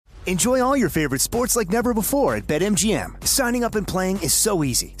Enjoy all your favorite sports like never before at BetMGM. Signing up and playing is so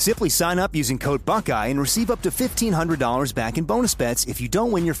easy. Simply sign up using code Buckeye and receive up to $1,500 back in bonus bets if you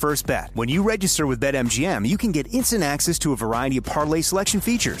don't win your first bet. When you register with BetMGM, you can get instant access to a variety of parlay selection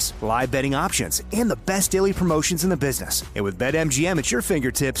features, live betting options, and the best daily promotions in the business. And with BetMGM at your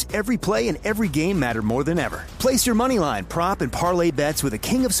fingertips, every play and every game matter more than ever. Place your moneyline, prop, and parlay bets with the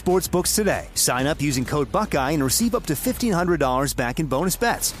king of sportsbooks today. Sign up using code Buckeye and receive up to $1,500 back in bonus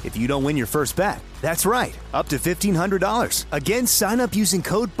bets if you don't win your first bet. That's right, up to $1,500. Again, sign up using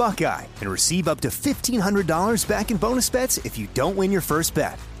code Buckeye and receive up to $1,500 back in bonus bets if you don't win your first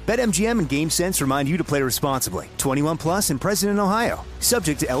bet. BetMGM and GameSense remind you to play responsibly. 21 plus and present in Ohio.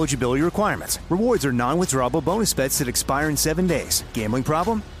 Subject to eligibility requirements. Rewards are non-withdrawable bonus bets that expire in 7 days. Gambling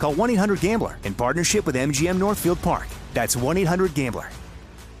problem? Call 1-800-GAMBLER in partnership with MGM Northfield Park. That's 1-800-GAMBLER.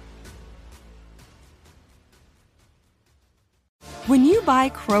 When you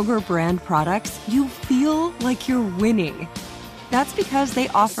buy Kroger brand products, you feel like you're winning. That's because they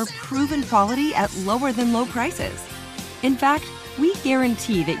offer proven quality at lower than low prices. In fact, we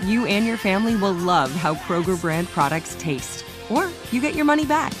guarantee that you and your family will love how Kroger brand products taste, or you get your money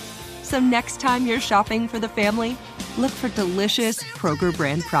back. So next time you're shopping for the family, look for delicious Kroger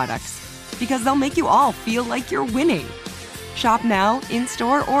brand products, because they'll make you all feel like you're winning. Shop now,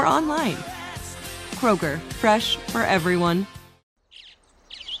 in-store, or online. Kroger, fresh for everyone.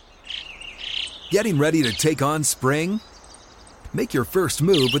 Getting ready to take on spring? Make your first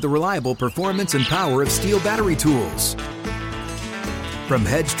move with the reliable performance and power of Steel battery tools. From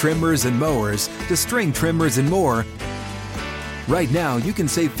hedge trimmers and mowers to string trimmers and more, right now you can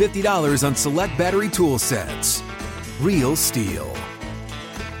save $50 on select battery tool sets. Real Steel.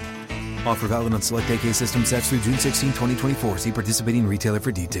 Offer valid on select AK system sets through June 16, 2024. See participating retailer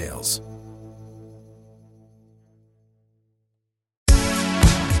for details.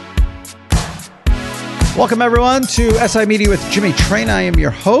 Welcome, everyone, to SI Media with Jimmy Traina. I am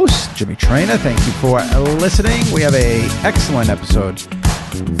your host, Jimmy Traina. Thank you for listening. We have an excellent episode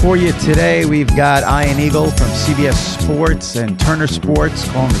for you today. We've got Ian Eagle from CBS Sports and Turner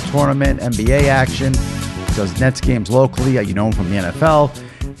Sports calling the tournament, NBA action. He does Nets games locally. You know him from the NFL.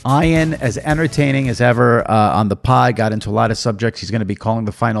 Ian, as entertaining as ever on the pod, got into a lot of subjects. He's going to be calling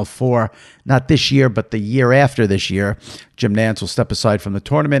the Final Four, not this year, but the year after this year. Jim Nantz will step aside from the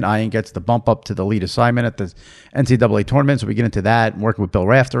tournament. Ian gets the bump up to the lead assignment at the NCAA tournament, so we get into that, working with Bill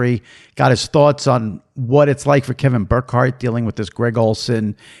Raftery. Got his thoughts on what it's like for Kevin Burkhardt dealing with this Greg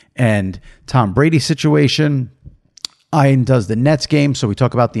Olson and Tom Brady situation. Ian does the Nets game, so we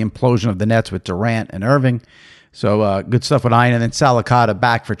talk about the implosion of the Nets with Durant and Irving. So good stuff with Ian. And then Sal Licata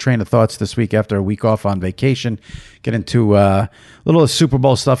back for Train of Thoughts this week after a week off on vacation. Get into a little Super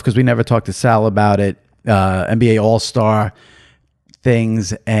Bowl stuff because we never talked to Sal about it. NBA All-Star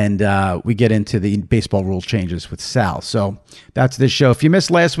things. And we get into the baseball rule changes with Sal. So that's this show. If you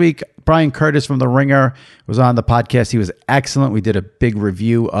missed last week, Brian Curtis from The Ringer was on the podcast. He was excellent. We did a big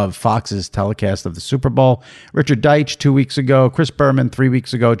review of Fox's telecast of the Super Bowl. Richard Deitch 2 weeks ago, Chris Berman 3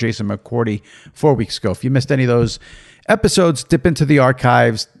 weeks ago, Jason McCourty 4 weeks ago. If you missed any of those episodes, dip into the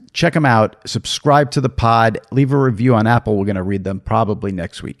archives, check them out, subscribe to the pod, leave a review on Apple. We're going to read them probably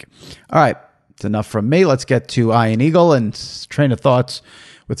next week. All right, it's enough from me. Let's get to Ian Eagle and Train of Thoughts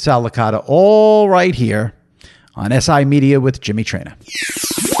with Sal Licata, all right here on SI Media with Jimmy Traina.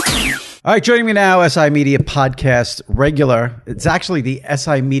 All right, joining me now, SI Media podcast regular. It's actually the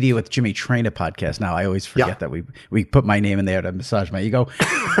SI Media with Jimmy Traina podcast now. I always forget that we put my name in there to massage my ego.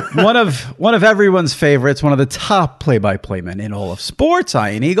 one of everyone's favorites, one of the top play-by-play men in all of sports,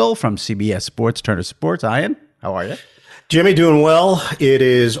 Ian Eagle from CBS Sports, Turner Sports. Ian, how are you? Jimmy, doing well. It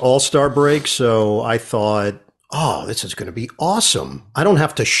is All-Star break, so I thought, this is going to be awesome. I don't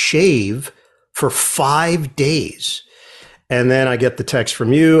have to shave for 5 days. And then I get the text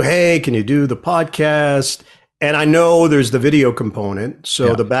from you, hey, can you do the podcast? And I know there's the video component.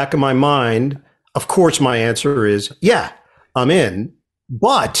 So the back of my mind, of course, my answer is, yeah, I'm in.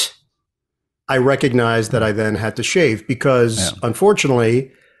 But I recognize that I then had to shave because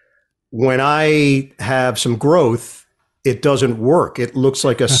unfortunately, when I have some growth, it doesn't work. It looks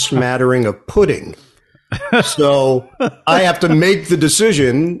like a smattering of pudding. So I have to make the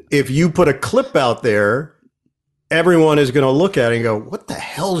decision. If you put a clip out there, everyone is going to look at it and go, what the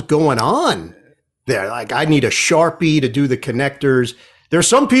hell's going on there? Like, I need a Sharpie to do the connectors. There's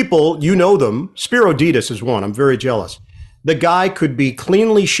some people, you know them. Spiro Ditas is one. I'm very jealous. The guy could be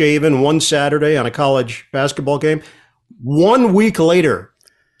cleanly shaven one Saturday on a college basketball game. 1 week later,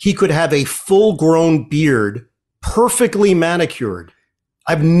 he could have a full-grown beard, perfectly manicured.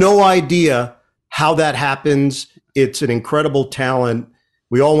 I have no idea how that happens. It's an incredible talent.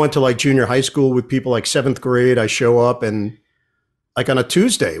 we all went to like junior high school with people like 7th grade. I show up and like on a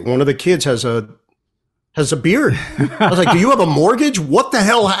Tuesday, one of the kids has a beard. I was like, do you have a mortgage? What the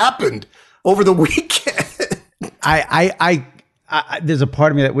hell happened over the weekend? I there's a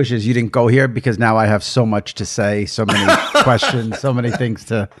part of me that wishes you didn't go here because now I have so much to say, so many questions, so many things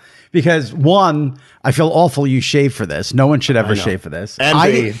to. Because one, I feel awful you shave for this. No one should ever shave for this.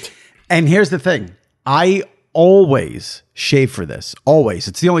 And here's the thing. I always shave for this. Always.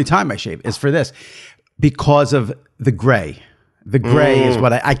 It's the only time I shave is for this because of the gray. The gray is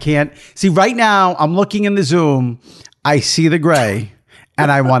what I can't see right now. I'm looking in the Zoom. I see the gray and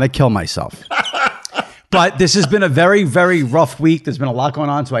I want to kill myself. But this has been a very, very rough week. There's been a lot going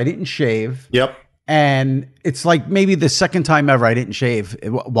on. So I didn't shave. Yep. And it's like maybe the second time ever I didn't shave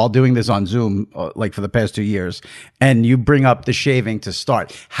while doing this on Zoom, like for the past 2 years. And you bring up the shaving to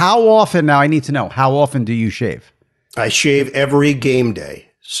start. How often, now I need to know, how often do you shave? I shave every game day.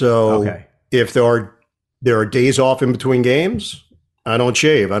 So if there are days off in between games, I don't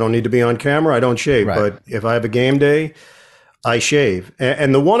shave. I don't need to be on camera. I don't shave. Right. But if I have a game day, I shave.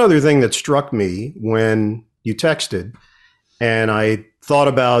 And the one other thing that struck me when you texted, and I thought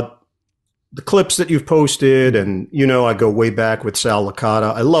about the clips that you've posted, and, I go way back with Sal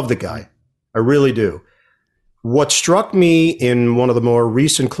Licata. I love the guy. I really do. What struck me in one of the more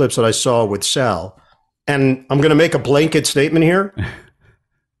recent clips that I saw with Sal, and I'm going to make a blanket statement here.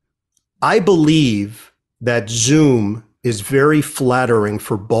 I believe that Zoom is very flattering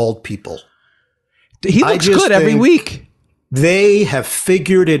for bald people. He looks good every week. They have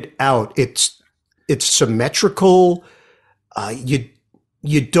figured it out. It's symmetrical.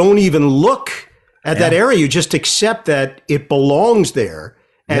 You don't even look at that area. You just accept that it belongs there.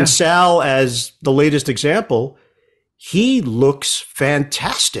 And Sal, as the latest example, he looks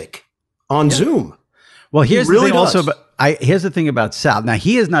fantastic on Zoom. Well, here's the thing also, here's the thing about Sal. Now,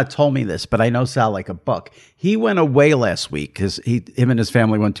 he has not told me this, but I know Sal like a buck. He went away last week because him and his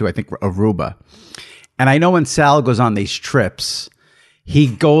family went to, I think, Aruba. And I know when Sal goes on these trips, he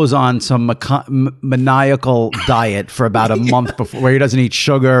goes on some maniacal diet for about a month before, where he doesn't eat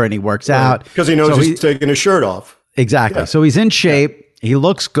sugar and he works out. Because he knows he's taking his shirt off. Exactly. Yeah. So he's in shape. Yeah. He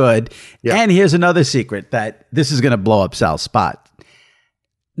looks good. Yeah. And here's another secret that this is going to blow up Sal's spot.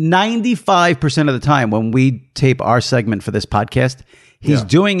 95% of the time when we tape our segment for this podcast, he's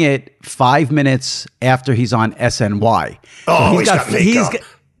doing it 5 minutes after he's on SNY. Oh, so he's got makeup.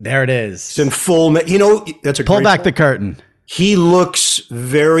 There it is. It's in full. That's a pull back the curtain. He looks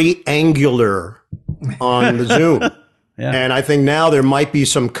very angular on the Zoom. And I think now there might be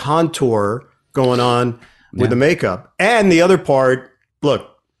some contour going on with the makeup. And the other part,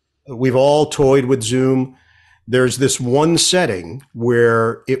 look, we've all toyed with Zoom. There's this one setting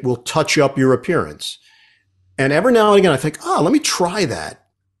where it will touch up your appearance. And every now and again, I think, let me try that.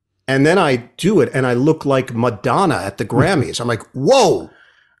 And then I do it and I look like Madonna at the Grammys. I'm like, whoa.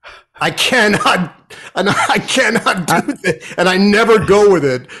 I cannot do that. And I never go with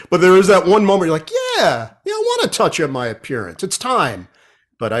it. But there is that one moment you're like, I want to touch up my appearance. It's time.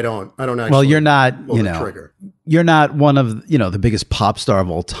 But I don't actually. Well, you're not, you're not one of, the biggest pop star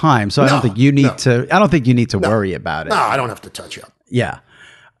of all time. So I don't think you need to worry about it. No, I don't have to touch up. Yeah.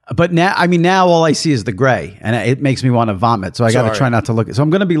 But now all I see is the gray, and it makes me want to vomit. So I got to try not to look. So I'm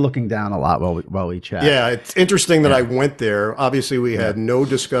going to be looking down a lot while we chat. Yeah, it's interesting that I went there. Obviously, we had no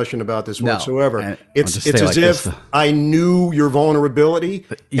discussion about this whatsoever. It's as if I knew your vulnerability,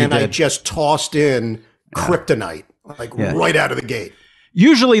 I just tossed in kryptonite, right out of the gate.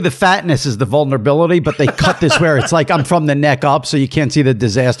 Usually the fatness is the vulnerability, but they cut this where it's like I'm from the neck up, so you can't see the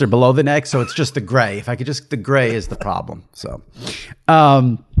disaster below the neck. So it's just the gray. If I could the gray is the problem. So,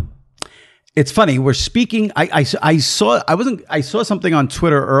 it's funny. We're speaking. I saw something on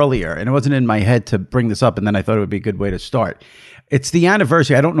Twitter earlier, and it wasn't in my head to bring this up, and then I thought it would be a good way to start. It's the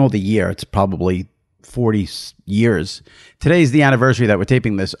anniversary. I don't know the year. It's probably 40 years. Today's the anniversary that we're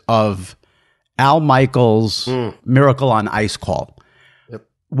taping this of Al Michaels' Miracle on Ice call.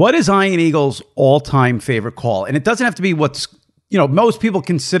 What is Ian Eagle's all-time favorite call? And it doesn't have to be what's, most people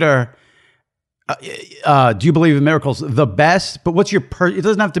consider, do you believe in miracles, the best? But what's it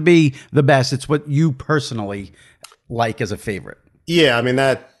doesn't have to be the best. It's what you personally like as a favorite. Yeah, I mean,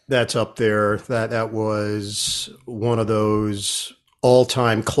 that's up there. That was one of those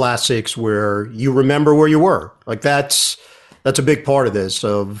all-time classics where you remember where you were. Like that's a big part of this.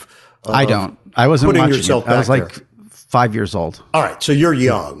 I wasn't putting watching yourself it. I was back like 5 years old. All right, so you're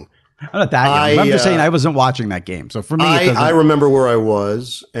young. I'm not that young. I'm just saying I wasn't watching that game. So for me, I remember where I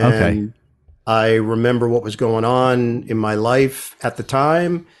was, and I remember what was going on in my life at the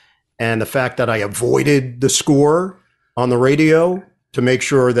time, and the fact that I avoided the score on the radio to make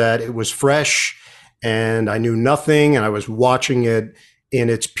sure that it was fresh and I knew nothing and I was watching it in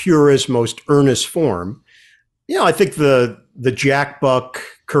its purest, most earnest form. I think the Jack Buck,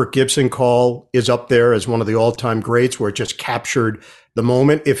 Kirk Gibson call is up there as one of the all-time greats where it just captured the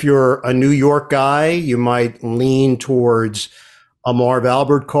moment. If you're a New York guy, you might lean towards a Marv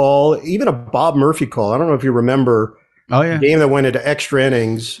Albert call, even a Bob Murphy call. I don't know if you remember the game that went into extra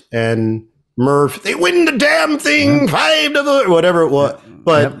innings and Murph, they win the damn thing, 5-0, whatever it was.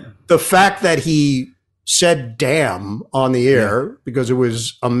 But the fact that he said damn on the air because it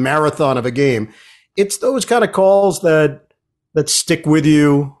was a marathon of a game, it's those kind of calls that stick with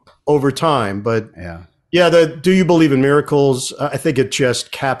you over time. But the do you believe in miracles? I think it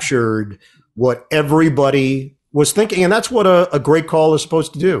just captured what everybody was thinking. And that's what a great call is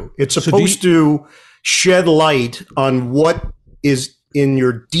supposed to do. It's supposed to shed light on what is in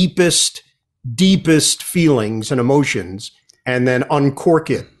your deepest feelings and emotions and then uncork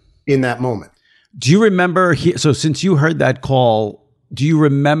it in that moment. Do you remember, so since you heard that call, do you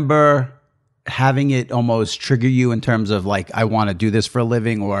remember having it almost trigger you in terms of like, I want to do this for a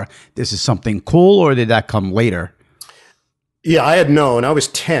living, or this is something cool, or did that come later? Yeah, I had known. I was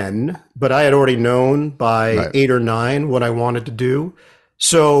 10, but I had already known by 8 or 9 what I wanted to do.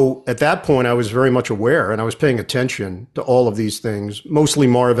 So at that point, I was very much aware and I was paying attention to all of these things, mostly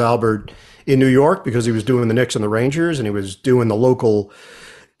Marv Albert in New York because he was doing the Knicks and the Rangers and he was doing the local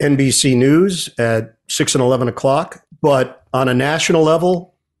NBC News at 6 and 11 o'clock. But on a national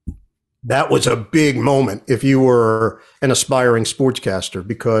level, that was a big moment if you were an aspiring sportscaster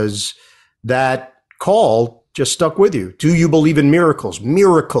because that call just stuck with you. Do you believe in miracles?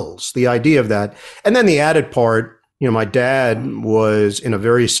 Miracles, the idea of that. And then the added part, my dad was in a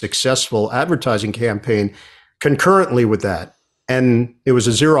very successful advertising campaign concurrently with that. And it was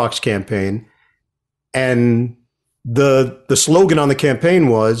a Xerox campaign. And the slogan on the campaign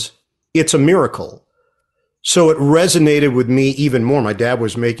was, it's a miracle. So it resonated with me even more. My dad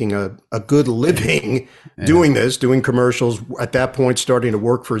was making a good living doing this, doing commercials. At that point, starting to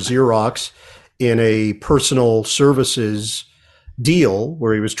work for Xerox in a personal services deal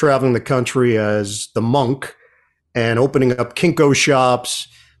where he was traveling the country as the monk and opening up Kinko shops.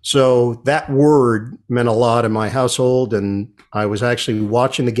 So that word meant a lot in my household. And I was actually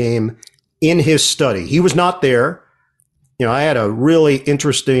watching the game in his study. He was not there. I had a really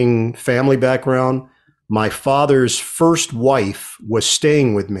interesting family background. My father's first wife was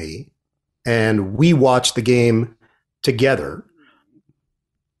staying with me and we watched the game together.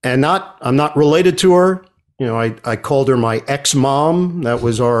 And I'm not related to her. I called her my ex-mom. That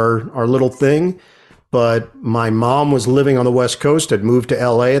was our little thing. But my mom was living on the West Coast, had moved to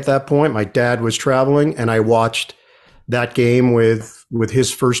LA at that point. My dad was traveling, and I watched that game with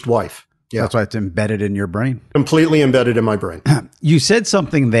his first wife. Yeah. That's why it's embedded in your brain. Completely embedded in my brain. You said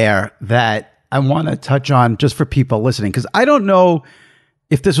something there that I want to touch on just for people listening, because I don't know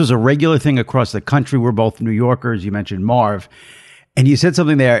if this was a regular thing across the country. We're both New Yorkers. You mentioned Marv. And you said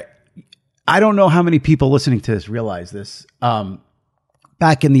something there. I don't know how many people listening to this realize this.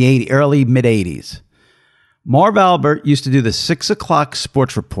 Back in the early mid-'80s, Marv Albert used to do the 6 o'clock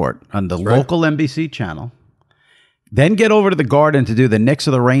sports report on the local NBC channel, then get over to the Garden to do the Knicks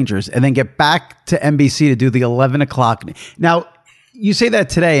or the Rangers, and then get back to NBC to do the 11 o'clock. Now, you say that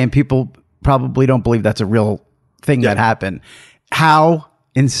today, and people probably don't believe that's a real thing that happened. How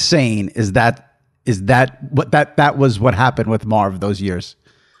insane is that? That was what happened with Marv those years?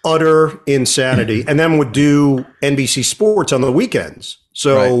 Utter insanity. And then would do NBC Sports on the weekends.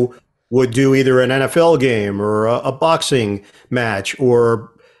 So would do either an NFL game or a boxing match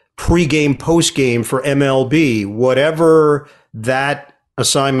or pregame, postgame for MLB, whatever that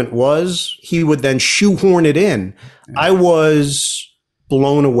assignment was, he would then shoehorn it in. I was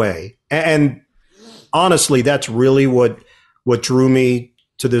blown away. And honestly, that's really what drew me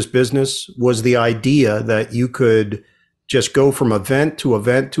to this business, was the idea that you could just go from event to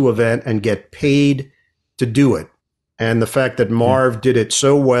event to event and get paid to do it. And the fact that Marv did it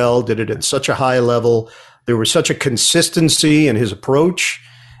so well, did it at such a high level, there was such a consistency in his approach,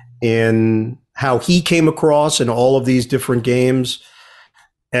 in how he came across in all of these different games.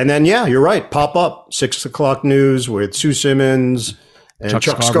 And then, you're right, pop up 6 o'clock news with Sue Simmons and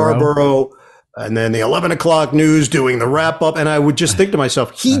Chuck Scarborough. And then the 11 o'clock news doing the wrap up. And I would just think to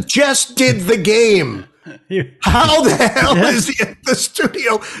myself, he just did the game. How the hell is he at the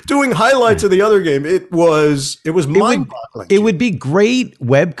studio doing highlights of the other game? It was mind-boggling. It would be great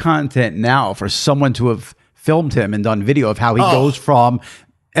web content now for someone to have filmed him and done video of how he goes from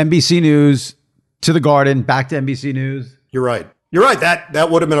NBC News to the Garden, back to NBC News. You're right. You're right.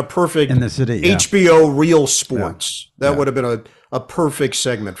 That would have been a perfect In the city, yeah. HBO Real Sports. That would have been a perfect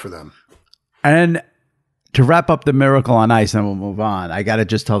segment for them. And to wrap up the Miracle on Ice, and we'll move on. I got to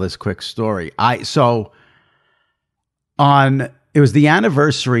just tell this quick story. It was the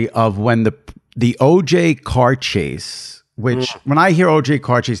anniversary of when the OJ car chase. Which, when I hear OJ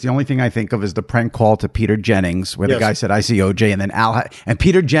car chase, the only thing I think of is the prank call to Peter Jennings, where the guy said, "I see OJ," and then and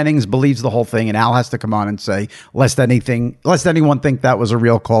Peter Jennings believes the whole thing, and Al has to come on and say, lest anyone think that was a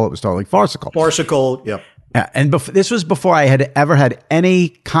real call, it was totally farcical. Farcical, yep. Yeah, and this was before I had ever had any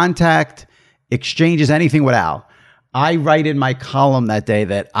contact, exchanges, anything with Al. I write in my column that day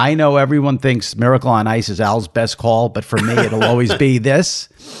that I know everyone thinks Miracle on Ice is Al's best call, but for me, it'll always be this.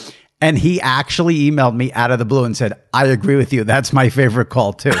 And he actually emailed me out of the blue and said, "I agree with you. That's my favorite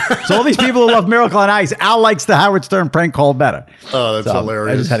call, too." So all these people who love Miracle on Ice, Al likes the Howard Stern prank call better. Oh, that's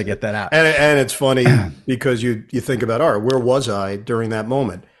hilarious. I just had to get that out. And it's funny because you think about, all right, where was I during that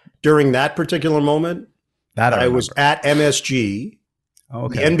moment? During that particular moment, I was at MSG.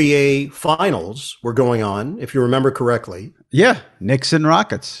 Okay. The NBA Finals were going on, if you remember correctly. Yeah, Knicks and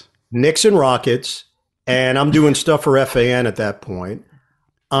Rockets. And I'm doing stuff for FAN at that point.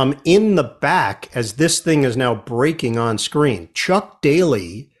 In the back, as this thing is now breaking on screen, Chuck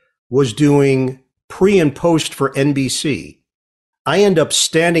Daly was doing pre and post for NBC. I end up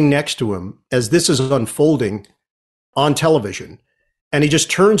standing next to him as this is unfolding on television. And he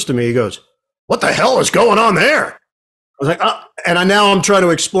just turns to me. He goes, "What the hell is going on there?" I was like, now I'm trying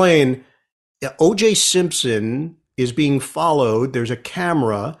to explain. O.J. Simpson is being followed. There's a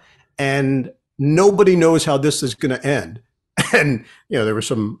camera, and nobody knows how this is going to end. And, there were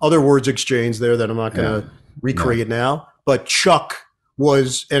some other words exchanged there that I'm not going to recreate now. But Chuck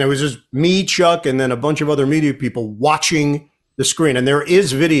and it was just me, Chuck, and then a bunch of other media people watching the screen. And there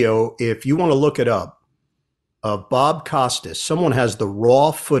is video, if you want to look it up, of Bob Costas. Someone has the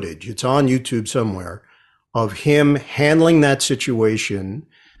raw footage. It's on YouTube somewhere of him handling that situation.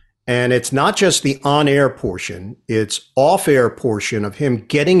 And it's not just the on-air portion. It's off-air portion of him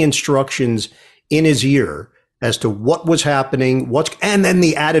getting instructions in his ear as to what was happening, and then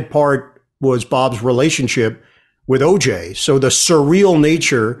the added part was Bob's relationship with OJ. So the surreal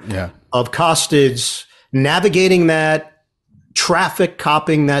nature of Costas navigating that, traffic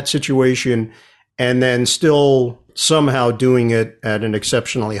copping that situation, and then still somehow doing it at an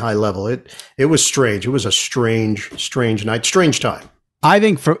exceptionally high level. It was strange. It was a strange night, strange time. I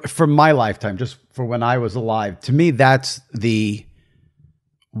think for my lifetime, just for when I was alive, to me, that's the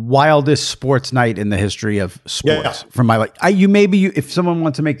wildest sports night in the history of sports from my life. If someone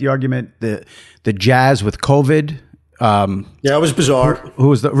wants to make the argument, the Jazz with COVID. It was bizarre. Who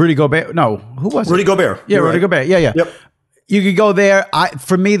was the Rudy Gobert? No, who was Rudy it? Gobert. Yeah, Rudy Gobert. Yeah. Yep. You could go there.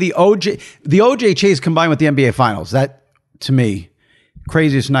 For me, the OJ chase combined with the NBA Finals. That, to me,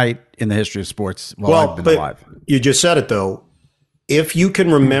 craziest night in the history of sports while I've been alive. You just said it though. If you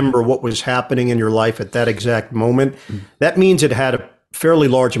can remember what was happening in your life at that exact moment, that means it had a fairly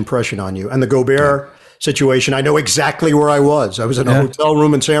large impression on you. And the Gobert situation, I know exactly where I was. I was in a hotel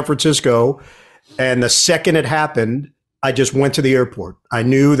room in San Francisco, and the second it happened, I just went to the airport. I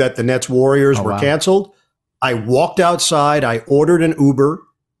knew that the Nets Warriors were canceled. I walked outside. I ordered an Uber.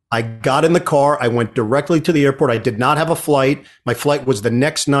 I got in the car. I went directly to the airport. I did not have a flight. My flight was the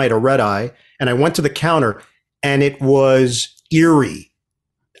next night, a red eye. And I went to the counter, and it was eerie.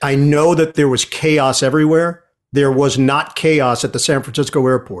 I know that there was chaos everywhere. There was not chaos at the San Francisco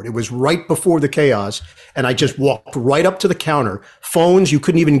airport. It was right before the chaos. And I just walked right up to the counter. Phones, you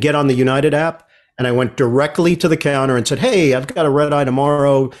couldn't even get on the United app. And I went directly to the counter and said, "Hey, I've got a red eye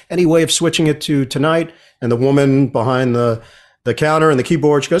tomorrow. Any way of switching it to tonight?" And the woman behind the counter and the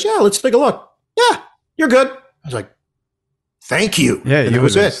keyboard, she goes, "Yeah, let's take a look." "Yeah, you're good." I was like, "Thank you." Yeah, and you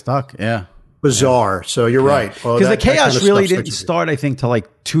was it. Stuck. Yeah. Bizarre. So you're right. Because the chaos really didn't start, I think, till like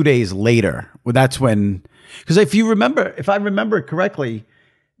 2 days later. Well, that's when... Because if I remember it correctly,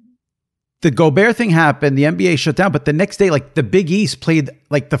 the Gobert thing happened, the NBA shut down, but the next day, like the Big East played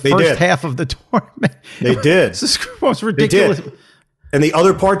like the first half of the tournament. They did. This is the most ridiculous. And the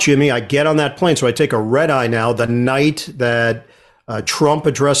other part, Jimmy, I get on that plane. So I take a red eye now the night that Trump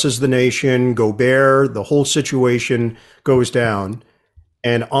addresses the nation, Gobert, the whole situation goes down.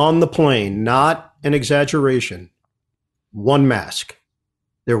 And on the plane, not an exaggeration, one mask.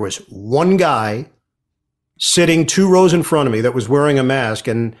 There was one guy sitting 2 rows in front of me that was wearing a mask.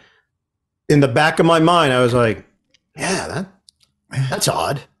 And in the back of my mind, I was like, yeah, that's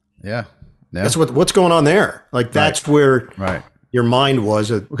odd. Yeah. That's what's going on there. Like, that's where your mind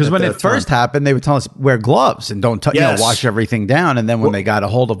was. Because when it first happened, they would tell us wear gloves and don't wash everything down. And then when they got a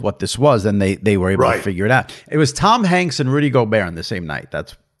hold of what this was, then they were able to figure it out. It was Tom Hanks and Rudy Gobert on the same night.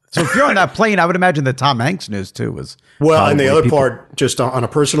 So if you're on that plane, I would imagine the Tom Hanks news too was. Well, and the other part, just on a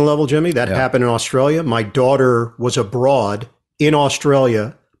personal level, Jimmy, that happened in Australia. My daughter was abroad in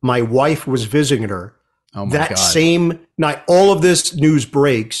Australia. My wife was visiting her. Oh my God. Same night, all of this news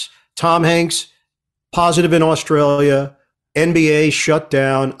breaks. Tom Hanks, positive in Australia. NBA shut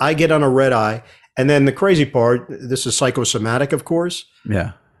down. I get on a red eye. And then the crazy part, this is psychosomatic, of course.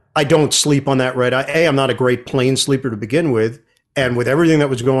 Yeah. I don't sleep on that red eye. I'm not a great plane sleeper to begin with. And with everything that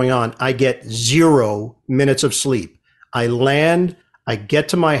was going on, I get 0 minutes of sleep. I land, I get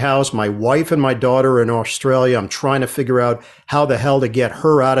to my house. My wife and my daughter are in Australia. I'm trying to figure out how the hell to get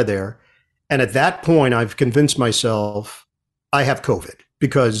her out of there. And at that point, I've convinced myself I have COVID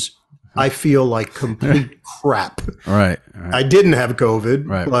because I feel like complete crap. Right. I didn't have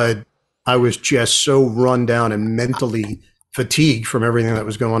COVID, but I was just so run down and mentally fatigued from everything that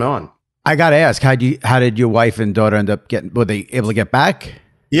was going on. I got to ask, how did your wife and daughter end up were they able to get back?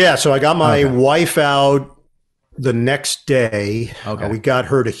 Yeah. So I got my wife out the next day. Okay. We got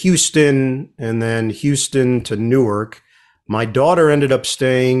her to Houston and then Houston to Newark. My daughter ended up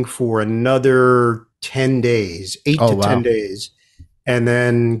staying for another 10 days, 8 to 10 days, and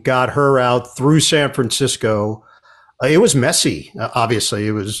then got her out through San Francisco. It was messy. Obviously,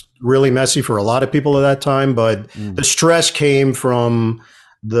 it was really messy for a lot of people at that time, but the stress came from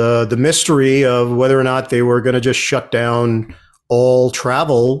the mystery of whether or not they were going to just shut down all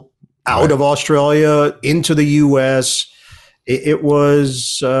travel out of Australia into the U.S. It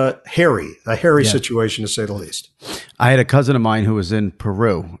was a hairy situation, to say the least. I had a cousin of mine who was in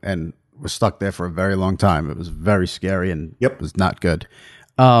Peru and was stuck there for a very long time. It was very scary and it was not good.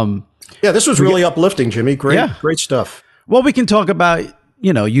 This was really uplifting, Jimmy. Great stuff. Well, we can talk about,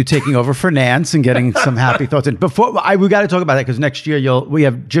 you taking over for Nance and getting some happy thoughts. And we got to talk about that because next year we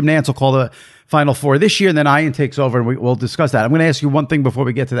have Jim Nance will call the Final Four this year, and then Ian takes over, and we'll discuss that. I'm going to ask you one thing before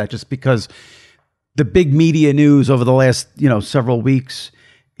we get to that, just because the big media news over the last several weeks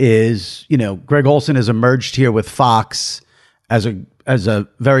is Greg Olsen has emerged here with Fox as a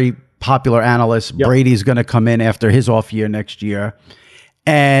very popular analyst. Yep. Brady's going to come in after his off year next year,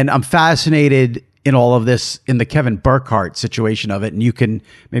 and I'm fascinated in all of this, in the Kevin Burkhardt situation of it, and you can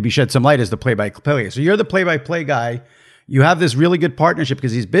maybe shed some light as the play-by-play guy. So you're the play-by-play guy. You have this really good partnership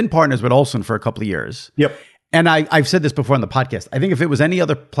because he's been partners with Olsen for a couple of years. Yep. And I've said this before on the podcast. I think if it was any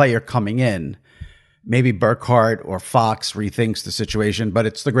other player coming in, maybe Burkhardt or Fox rethinks the situation, but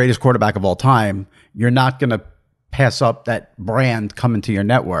it's the greatest quarterback of all time. You're not going to pass up that brand coming to your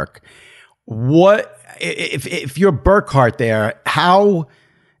network. What if you're Burkhardt there? How,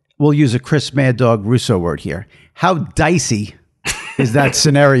 we'll use a Chris Mad Dog Russo word here, how dicey is that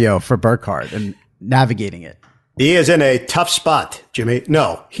scenario for Burkhardt and navigating it? He is in a tough spot, Jimmy.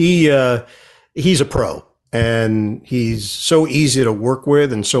 No, he's a pro, and he's so easy to work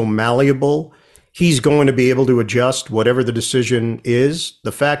with and so malleable. He's going to be able to adjust whatever the decision is.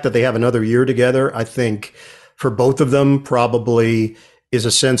 The fact that they have another year together, I think, for both of them probably is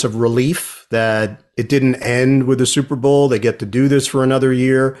a sense of relief that it didn't end with the Super Bowl. They get to do this for another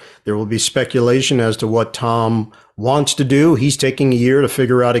year. There will be speculation as to what Tom wants to do. He's taking a year to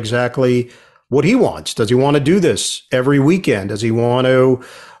figure out exactly what he wants. Does he want to do this every weekend? Does he want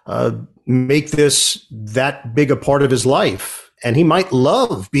to make this that big a part of his life? And he might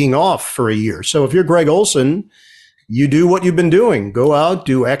love being off for a year. So if you're Greg Olsen, you do what you've been doing. Go out,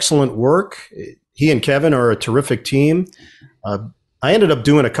 do excellent work. He and Kevin are a terrific team. I ended up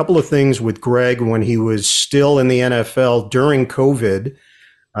doing a couple of things with Greg when he was still in the NFL during COVID.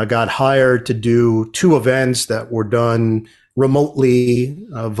 I got hired to do 2 events that were done remotely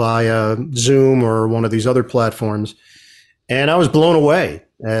via Zoom or one of these other platforms. And I was blown away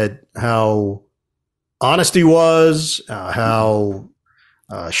at how honest he was, how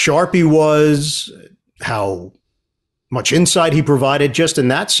sharp he was, how much insight he provided just in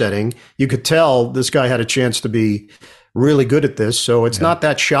that setting. You could tell this guy had a chance to be really good at this. So it's not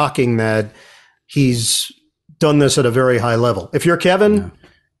that shocking that he's done this at a very high level. If you're Kevin,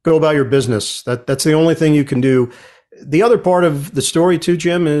 go about your business. That's the only thing you can do. The other part of the story too,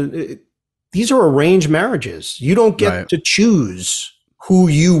 Jim, is these are arranged marriages. You don't get to choose who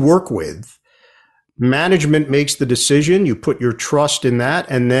you work with. Management makes the decision. You put your trust in that.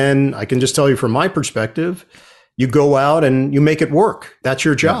 And then I can just tell you from my perspective, you go out and you make it work. That's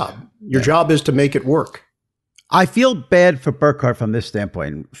your job. Your job is to make it work. I feel bad for Burkhardt from this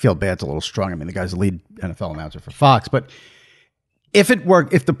standpoint. Feel bad's a little strong. I mean, the guy's the lead NFL announcer for Fox. But if it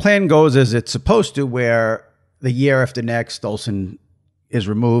worked, if the plan goes as it's supposed to, where the year after next, Olsen is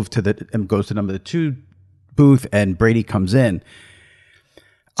removed and goes to number 2 booth, and Brady comes in.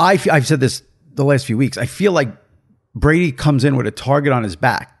 I've said this the last few weeks. I feel like Brady comes in with a target on his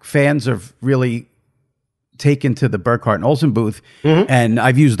back. Fans have really taken to the Burkhardt and Olsen booth, and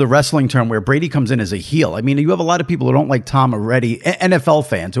I've used the wrestling term where Brady comes in as a heel. I mean, you have a lot of people who don't like Tom already, NFL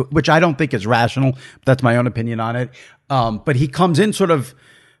fans, which I don't think is rational. But that's my own opinion on it. But he comes in sort of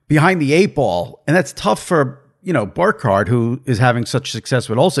behind the 8 ball, and that's tough for Burkhardt, who is having such success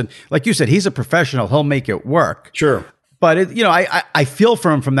with Olsen. Like you said, he's a professional; he'll make it work. Sure. But I feel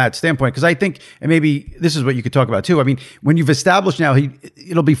for him from that standpoint, because I think, and maybe this is what you could talk about too. I mean, when you've established now,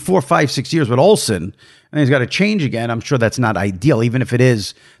 it'll be 4, 5, 6 years with Olsen, and he's got to change again. I'm sure that's not ideal, even if it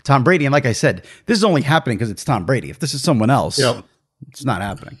is Tom Brady. And like I said, this is only happening because it's Tom Brady. If this is someone else, it's not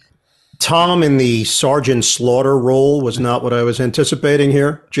happening. Tom in the Sergeant Slaughter role was not what I was anticipating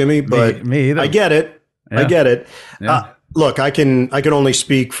here, Jimmy. But me either. I get it. Yeah. I get it. Yeah. Look, I can only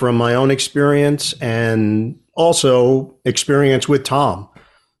speak from my own experience and also experience with Tom.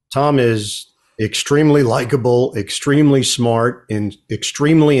 Tom is extremely likable, extremely smart, and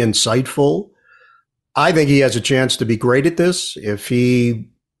extremely insightful. I think he has a chance to be great at this if he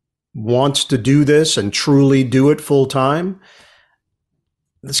wants to do this and truly do it full time.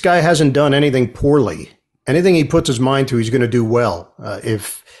 This guy hasn't done anything poorly. Anything he puts his mind to, he's going to do well.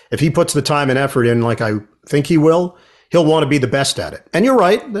 If he puts the time and effort in, like I think he will, he'll want to be the best at it. And you're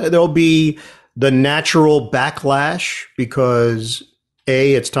right, there'll be the natural backlash because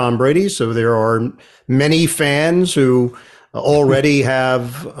it's Tom Brady. So there are many fans who already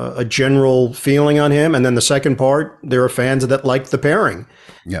have a general feeling on him. And then the second part, there are fans that like the pairing.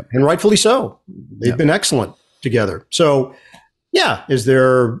 Yep. And rightfully so. They've been excellent together. So yeah, is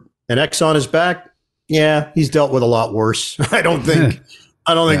there an X on his back? Yeah, he's dealt with a lot worse. I don't think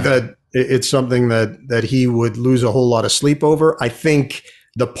that it's something that he would lose a whole lot of sleep over. I think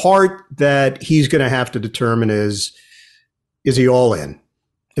the part that he's going to have to determine is he all in?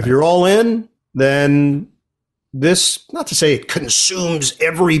 If you're all in, then this, not to say it consumes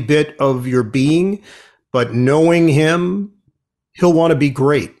every bit of your being, but knowing him, he'll want to be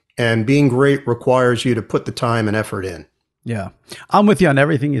great. And being great requires you to put the time and effort in. Yeah. I'm with you on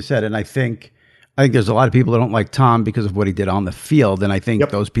everything you said. And I think there's a lot of people that don't like Tom because of what he did on the field. And I think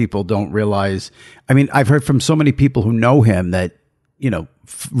those people don't realize, I mean, I've heard from so many people who know him that,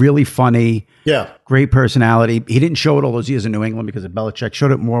 really funny, great personality. He didn't show it all those years in New England because of Belichick.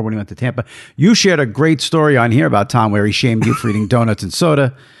 Showed it more when he went to Tampa. You shared a great story on here about Tom where he shamed you for eating donuts and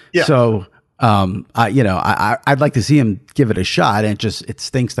soda. Yeah. So, I'd like to see him give it a shot. And it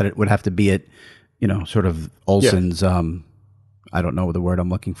stinks that it would have to be at, sort of Olsen's, I don't know the word I'm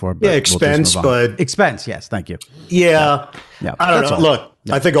looking for. But expense, expense. Yes. Thank you. Yeah. I don't know. All. Look,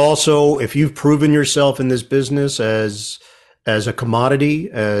 I think also if you've proven yourself in this business as a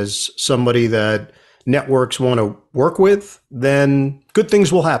commodity, as somebody that networks want to work with, then good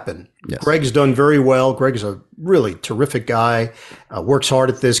things will happen. Yes. Greg's done very well. Greg's a really terrific guy, works hard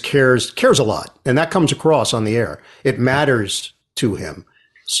at this, cares a lot. And that comes across on the air. It matters to him.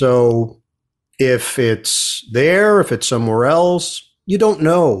 So if it's there, if it's somewhere else, you don't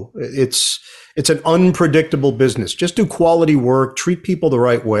know. It's an unpredictable business. Just do quality work, treat people the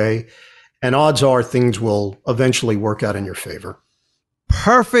right way, and odds are things will eventually work out in your favor.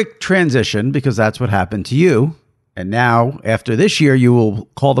 Perfect transition, because that's what happened to you. And now, after this year, you will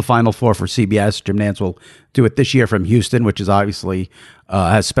call the Final Four for CBS. Jim Nantz will do it this year from Houston, which is obviously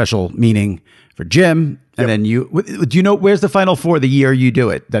has special meaning for Jim. And then do you know, where's the Final Four the year you do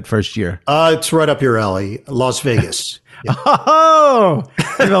it, that first year? It's right up your alley, Las Vegas. Oh,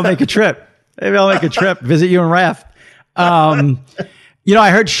 maybe I'll make a trip. Visit you and Raph. I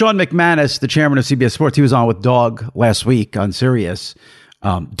heard Sean McManus, the chairman of CBS Sports, he was on with Dog last week on Sirius.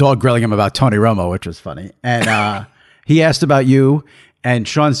 Dog grilling him about Tony Romo, which was funny. And he asked about you, and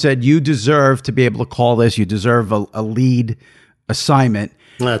Sean said, you deserve to be able to call this. You deserve a lead assignment.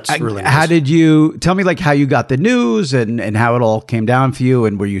 That's really nice. How did you, tell me how you got the news and how it all came down for you,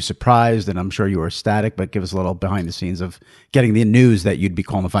 and were you surprised? And I'm sure you were ecstatic, but give us a little behind the scenes of getting the news that you'd be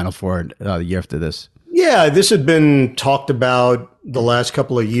calling the Final Four the year after this. Yeah, this had been talked about the last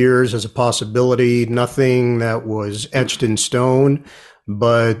couple of years as a possibility, nothing that was etched in stone,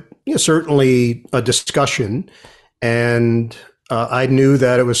 but certainly a discussion. And I knew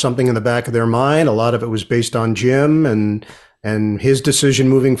that it was something in the back of their mind. A lot of it was based on Jim and his decision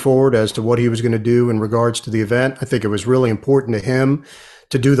moving forward as to what he was going to do in regards to the event. I think it was really important to him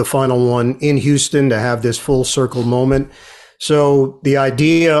to do the final one in Houston, to have this full circle moment. So the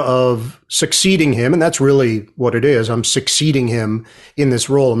idea of succeeding him, and that's really what it is, I'm succeeding him in this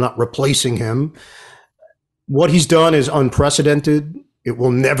role, I'm not replacing him. what he's done is unprecedented. It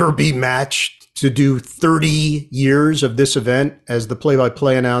will never be matched. To do 30 years of this event as the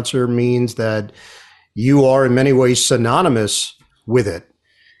play-by-play announcer means that you are in many ways synonymous with it.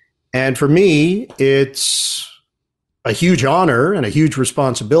 And for me, it's a huge honor and a huge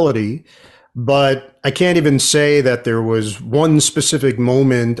responsibility, but I can't even say that there was one specific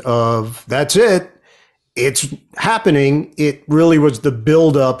moment of that's it. It's happening. It really was the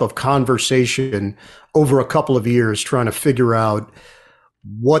buildup of conversation over a couple of years trying to figure out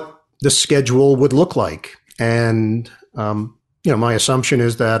what the schedule would look like. And, my assumption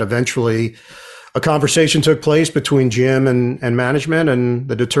is that eventually a conversation took place between Jim and management, and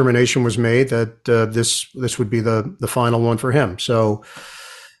the determination was made that this would be the final one for him. So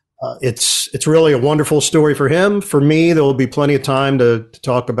it's really a wonderful story for him. For me, there will be plenty of time to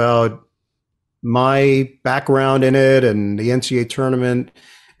talk about my background in it and the NCAA tournament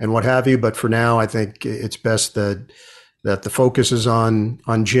and what have you. But for now, I think it's best that the focus is on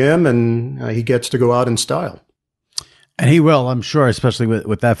Jim, and he gets to go out in style. And he will, I'm sure, especially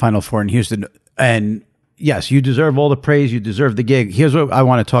with that Final Four in Houston. And yes, you deserve all the praise. You deserve the gig. Here's what I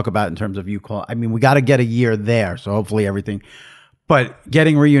want to talk about in terms of UConn. I mean, we got to get a year there, so hopefully everything. But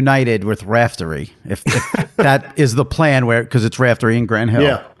getting reunited with Raftery, if that is the plan, because it's Raftery and Grant Hill.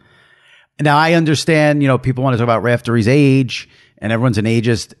 Yeah. Now, I understand, people want to talk about Raftery's age, and everyone's an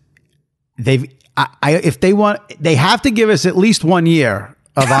ageist. If they want, they have to give us at least 1 year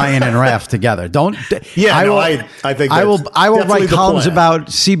of Ian and Raf together. Don't. Yeah, I think I will write columns about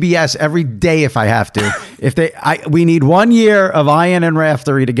CBS every day if I have to. We need 1 year of Ian and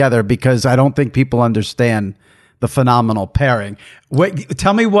Raftery together, because I don't think people understand the phenomenal pairing.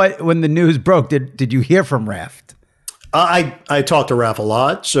 Tell me when the news broke, did you hear from Raf? I talked to Raf a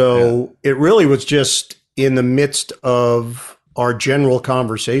lot, so It really was just in the midst of our general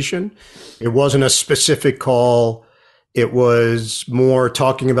conversation. It wasn't a specific call. It was more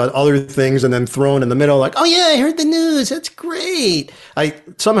talking about other things and then thrown in the middle, like, oh yeah, I heard the news. That's great. I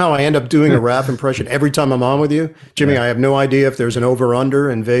end up doing a Raf impression every time I'm on with you. Jimmy, I have no idea if there's an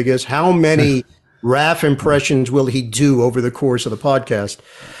over-under in Vegas. How many Raf impressions will he do over the course of the podcast?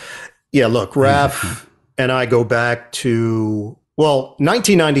 Yeah, look, Raf and I go back to,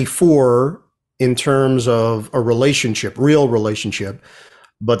 1994 in terms of a relationship, real relationship.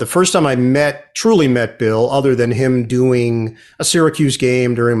 But the first time I truly met Bill, other than him doing a Syracuse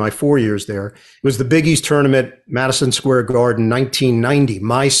game during my 4 years there, it was the Big East tournament, Madison Square Garden, 1990,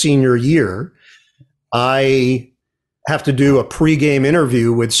 my senior year. I have to do a pregame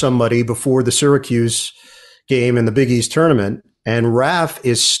interview with somebody before the Syracuse game in the Big East tournament. And Raf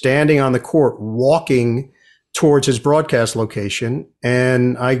is standing on the court, walking towards his broadcast location.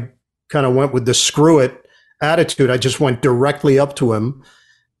 And I kind of went with the screw it attitude. I just went directly up to him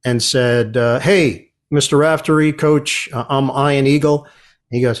and said, hey, Mr. Raftery, Coach, I'm Ian Eagle.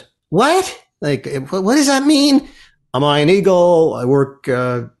 And he goes, what? Like, what does that mean? I'm Ian Eagle. I work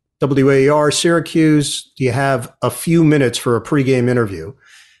WAER Syracuse. Do you have a few minutes for a pregame interview?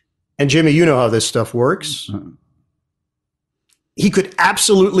 And Jimmy, you know how this stuff works. He could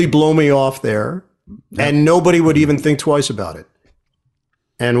absolutely blow me off there, and nobody would even think twice about it.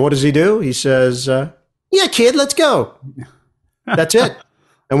 And what does he do? He says, yeah, kid, let's go. That's it.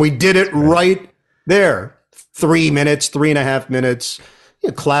 And we did it right there. 3 minutes, 3.5 minutes.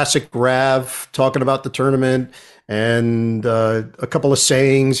 Classic Rav talking about the tournament and a couple of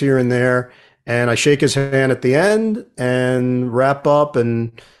sayings here and there. And I shake his hand at the end and wrap up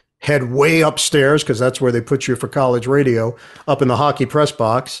and head way upstairs, because that's where they put you for college radio, up in the hockey press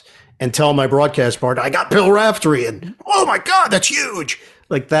box, and tell my broadcast partner, I got Bill Raftery. And oh my God, that's huge.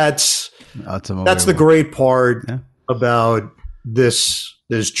 Like that's the great part about this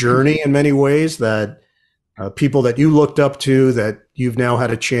journey in many ways, that people that you looked up to, that you've now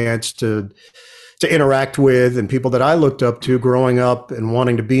had a chance to interact with, and people that I looked up to growing up and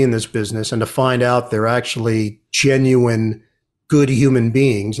wanting to be in this business, and to find out they're actually genuine, good human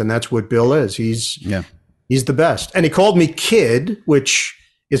beings. And that's what Bill is. He's the best. And he called me kid, which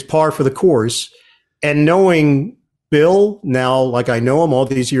is par for the course. And knowing Bill now, like I know him all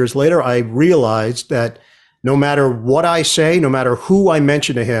these years later, I realized that no matter what I say, no matter who I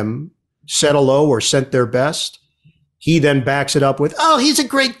mention to him, said hello or sent their best, he then backs it up with, oh, he's a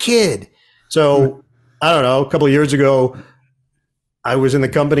great kid. So I don't know, a couple of years ago, I was in the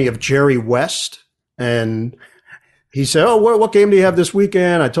company of Jerry West, and he said, oh, what game do you have this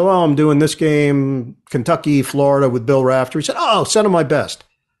weekend? I told him, I'm doing this game, Kentucky, Florida, with Bill Raftery. He said, oh, send him my best.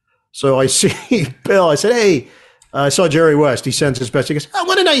 So I see Bill. I said, hey, I saw Jerry West. He sends his best. He goes, "Oh,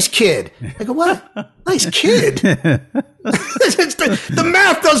 what a nice kid." I go, "What? Nice kid?" the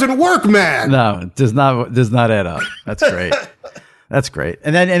math doesn't work, man. No, it does not add up. That's great. That's great.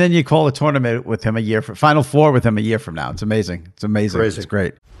 And then you call a tournament with him Final Four with him a year from now. It's amazing. It's amazing. Crazy. It's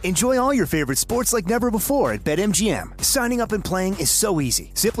great. Enjoy all your favorite sports like never before at BetMGM. Signing up and playing is so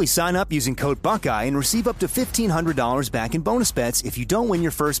easy. Simply sign up using code Buckeye and receive up to $1,500 back in bonus bets if you don't win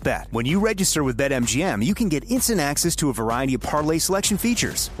your first bet. When you register with BetMGM, you can get instant access to a variety of parlay selection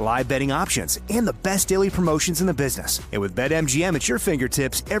features, live betting options, and the best daily promotions in the business. And with BetMGM at your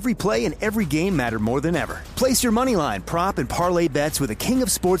fingertips, every play and every game matter more than ever. Place your moneyline, prop, and parlay bets with the king of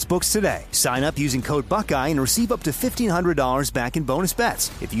sportsbooks today. Sign up using code Buckeye and receive up to $1,500 back in bonus bets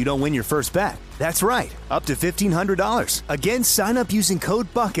if you don't win your first bet. That's right, up to $1,500. Again, sign up using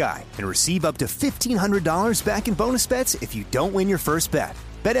code Buckeye and receive up to $1,500 back in bonus bets if you don't win your first bet.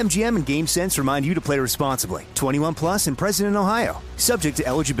 BetMGM and GameSense remind you to play responsibly. 21 plus and present in Ohio. Subject to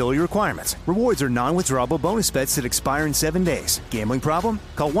eligibility requirements. Rewards are non-withdrawable bonus bets that expire in 7 days. Gambling problem?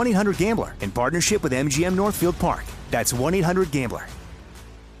 Call 1-800-GAMBLER in partnership with MGM Northfield Park. That's 1-800-GAMBLER.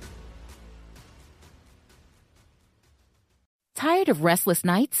 Tired of restless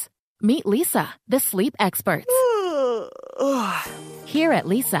nights? Meet Leesa, the sleep experts. Here at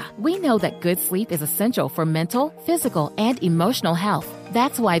Leesa, we know that good sleep is essential for mental, physical, and emotional health.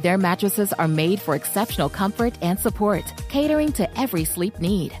 That's why their mattresses are made for exceptional comfort and support, catering to every sleep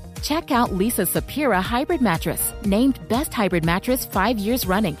need. Check out Leesa's Sapira Hybrid Mattress, named Best Hybrid Mattress 5 years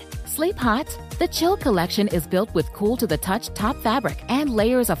running. Sleep hot? The Chill Collection is built with cool-to-the-touch top fabric and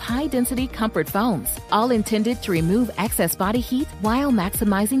layers of high-density comfort foams, all intended to remove excess body heat while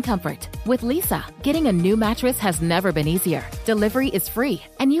maximizing comfort. With Leesa, getting a new mattress has never been easier. Delivery is free,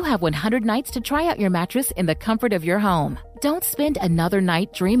 and you have 100 nights to try out your mattress in the comfort of your home. Don't spend another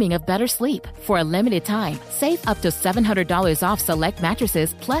night dreaming of better sleep. For a limited time, save up to $700 off select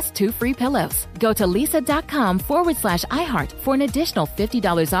mattresses plus 2 free pillows. Go to leesa.com/iHeart for an additional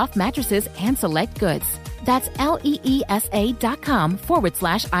 $50 off mattresses and select goods. That's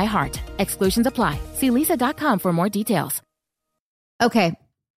LEESA.com/iHeart. Exclusions apply. See leesa.com for more details. Okay.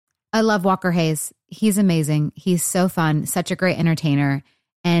 I love Walker Hayes. He's amazing. He's so fun, such a great entertainer.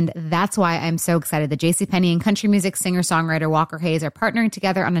 And that's why I'm so excited that JCPenney and country music singer-songwriter Walker Hayes are partnering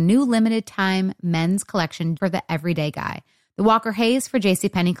together on a new limited-time men's collection for the everyday guy. The Walker Hayes for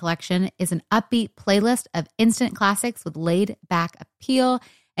JCPenney collection is an upbeat playlist of instant classics with laid-back appeal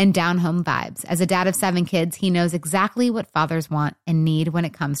and down-home vibes. As a dad of 7 kids, he knows exactly what fathers want and need when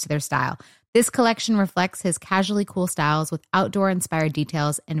it comes to their style. This collection reflects his casually cool styles with outdoor-inspired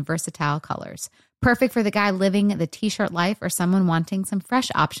details and versatile colors. Perfect for the guy living the t-shirt life or someone wanting some fresh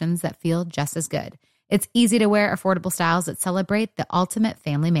options that feel just as good. It's easy to wear, affordable styles that celebrate the ultimate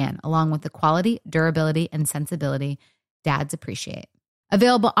family man, along with the quality, durability, and sensibility dads appreciate.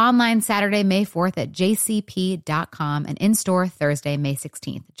 Available online Saturday, May 4th at jcp.com and in-store Thursday, May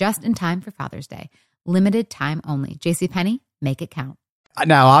 16th, just in time for Father's Day. Limited time only. JCPenney, make it count.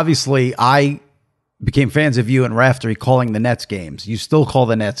 Now, obviously, I became fans of you and Raftery calling the Nets games. You still call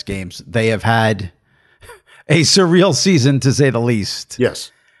the Nets games. They have had a surreal season, to say the least.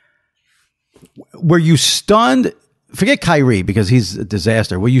 Yes. Were you stunned? Forget Kyrie, because he's a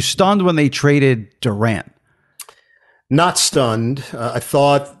disaster. Were you stunned when they traded Durant? Not stunned. I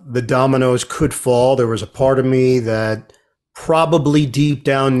thought the dominoes could fall. There was a part of me that probably deep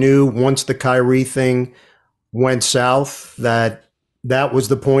down knew once the Kyrie thing went south that was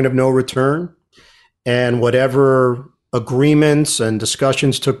the point of no return. And whatever agreements and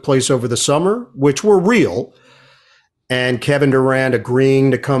discussions took place over the summer, which were real, and Kevin Durant agreeing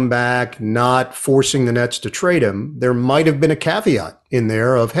to come back, not forcing the Nets to trade him, there might have been a caveat in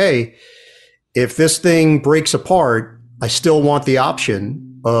there of, hey, if this thing breaks apart, I still want the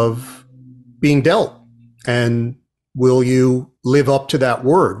option of being dealt. And will you live up to that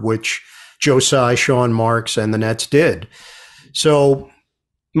word, which Joe Tsai, Sean Marks, and the Nets did? So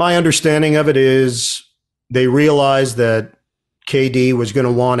my understanding of it is they realized that KD was going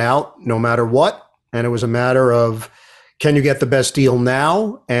to want out no matter what. And it was a matter of, can you get the best deal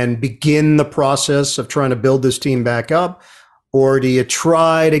now and begin the process of trying to build this team back up? Or do you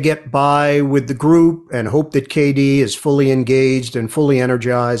try to get by with the group and hope that KD is fully engaged and fully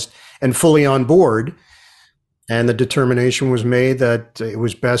energized and fully on board? And the determination was made that it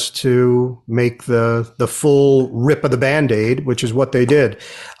was best to make the full rip of the Band-Aid, which is what they did.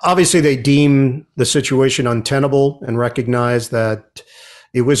 Obviously, they deemed the situation untenable and recognized that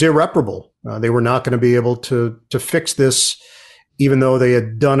it was irreparable. They were not going to be able to fix this. Even though they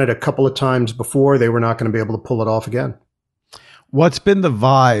had done it a couple of times before, they were not going to be able to pull it off again. What's been the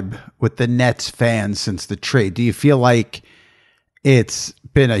vibe with the Nets fans since the trade? Do you feel like it's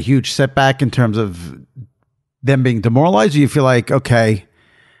been a huge setback in terms of them being demoralized? Or do you feel like, okay,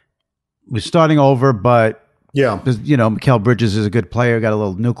 we're starting over, but Yeah. you know, Mikal Bridges is a good player, got a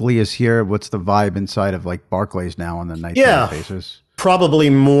little nucleus here. What's the vibe inside of like Barclays now on the night Pacers? Probably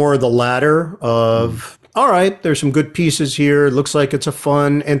more the latter of, all right, there's some good pieces here. It looks like it's a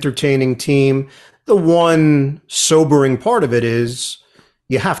fun, entertaining team. The one sobering part of it is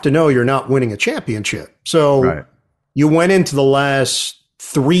you have to know you're not winning a championship. So you went into the last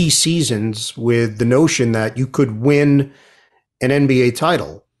 3 seasons with the notion that you could win an NBA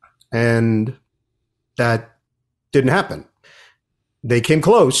title, and that didn't happen. They came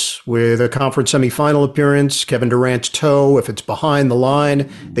close with a conference semifinal appearance. Kevin Durant's toe, if it's behind the line,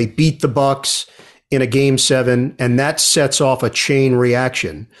 they beat the Bucks in a game 7, and that sets off a chain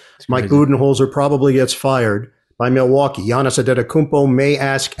reaction. Mike Budenholzer probably gets fired by Milwaukee. Giannis Antetokounmpo may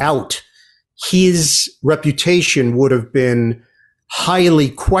ask out. His reputation would have been highly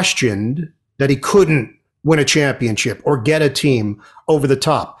questioned that he couldn't win a championship or get a team over the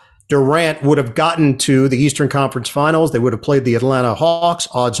top. Durant would have gotten to the Eastern Conference Finals. They would have played the Atlanta Hawks.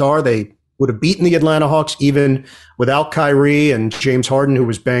 Odds are they would have beaten the Atlanta Hawks even without Kyrie and James Harden, who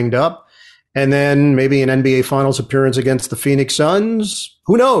was banged up. And then maybe an NBA Finals appearance against the Phoenix Suns.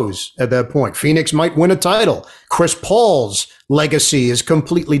 Who knows at that point? Phoenix might win a title. Chris Paul's legacy is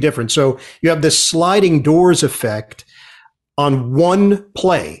completely different. So you have this sliding doors effect on one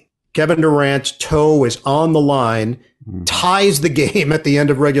play. Kevin Durant's toe is on the line, ties the game at the end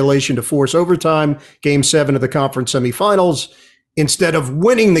of regulation to force overtime, game 7 of the conference semifinals, instead of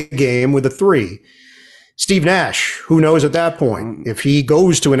winning the game with a 3. Steve Nash, who knows at that point if he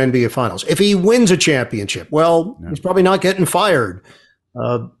goes to an NBA Finals, if he wins a championship, well, he's probably not getting fired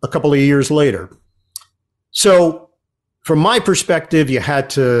a couple of years later. So from my perspective, you had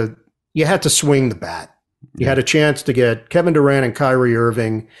to swing the bat. You had a chance to get Kevin Durant and Kyrie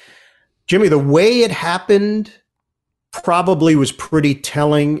Irving. Jimmy, the way it happened probably was pretty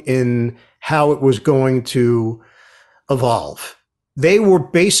telling in how it was going to evolve. They were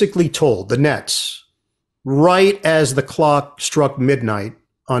basically told, the Nets, right as the clock struck midnight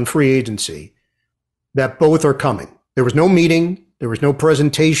on free agency, that both are coming. There was no meeting. There was no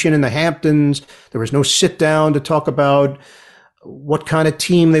presentation in the Hamptons. There was no sit down to talk about what kind of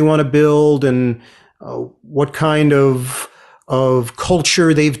team they want to build and what kind of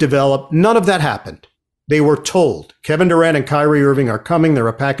culture they've developed. None of that happened. They were told, Kevin Durant and Kyrie Irving are coming. They're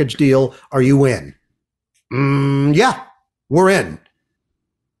a package deal. Are you in? Yeah, we're in.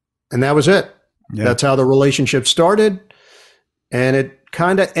 And that was it. Yeah. That's how the relationship started. And it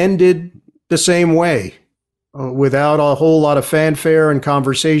kind of ended the same way without a whole lot of fanfare and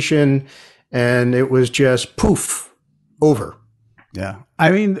conversation. And it was just poof, over. Yeah.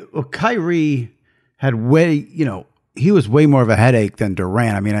 I mean, Kyrie had he was way more of a headache than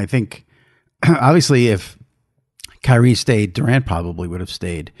Durant. I mean, I think obviously if Kyrie stayed, Durant probably would have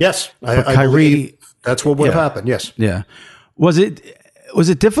stayed. Yes. I Kyrie, that's what would have happened. Yes. Yeah. Was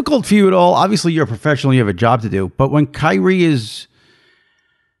it difficult for you at all? Obviously you're a professional, you have a job to do, but when Kyrie is,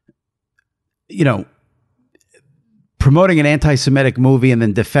 promoting an anti-Semitic movie and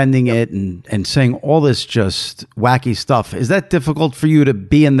then defending it and saying all this just wacky stuff, is that difficult for you to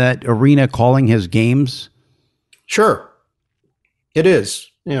be in that arena calling his games? Sure. It is.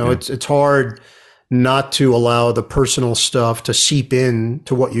 It's hard not to allow the personal stuff to seep in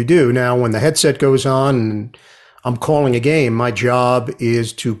to what you do. Now, when the headset goes on and I'm calling a game, my job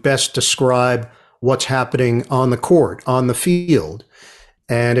is to best describe what's happening on the court, on the field.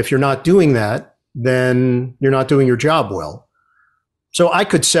 And if you're not doing that, then you're not doing your job well. So I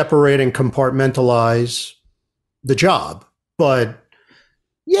could separate and compartmentalize the job. But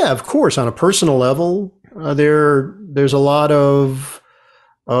yeah, of course, on a personal level, there's a lot of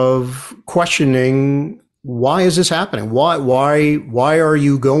questioning. Why is this happening? Why are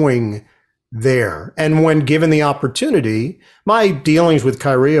you going there? And when given the opportunity, my dealings with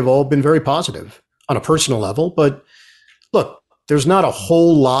Kyrie have all been very positive on a personal level. But look, there's not a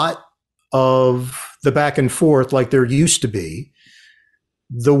whole lot of the back and forth like there used to be.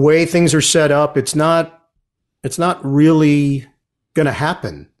 The way things are set up, it's not really going to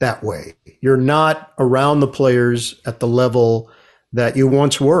happen that way. You're not around the players at the level that you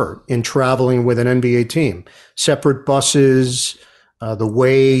once were in traveling with an NBA team. Separate buses, the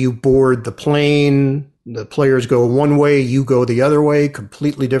way you board the plane, the players go one way, you go the other way,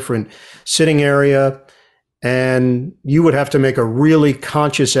 completely different sitting area. And you would have to make a really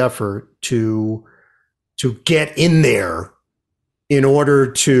conscious effort to get in there in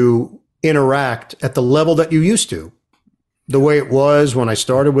order to interact at the level that you used to. the way it was when I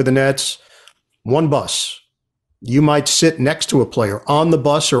started with the Nets, one bus. You might sit next to a player on the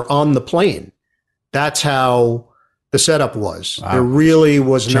bus or on the plane. That's how the setup was. Wow. There really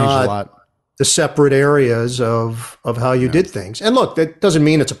was Changed a not lot. the separate areas of how you did things. And look, that doesn't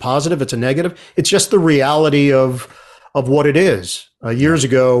mean it's a positive, it's a negative. It's just the reality of what it is. Years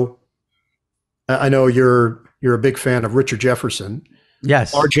ago, I know you're a big fan of Richard Jefferson.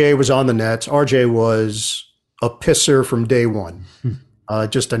 Yes. RJ was on the Nets. RJ was a pisser from day one.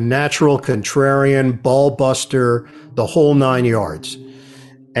 Just a natural contrarian, ball buster, the whole 9 yards.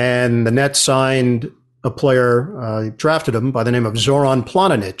 And the Nets signed a player, drafted him by the name of Zoran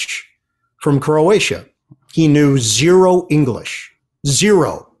Planinic from Croatia. He knew zero English,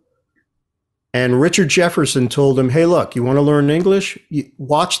 zero. And Richard Jefferson told him, hey, look, you want to learn English?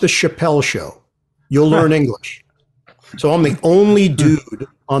 Watch the Chappelle Show. You'll learn English. So I'm the only dude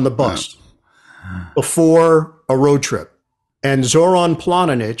on the bus before a road trip. And Zoran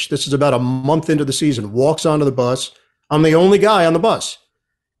Planinic, this is about a month into the season, walks onto the bus. I'm the only guy on the bus.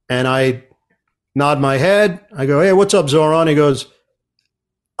 And I nod my head. I go, hey, what's up, Zoran? He goes,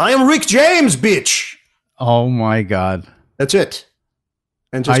 I am Rick James, bitch. Oh, my God. That's it.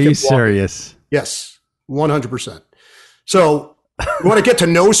 And just Are you kept walking. serious? Yes, 100%. So you want to get to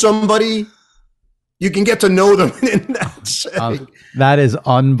know somebody, you can get to know them in that setting. That is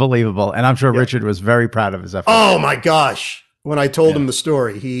unbelievable. And I'm sure Richard was very proud of his effort. Oh, my gosh. When I told him the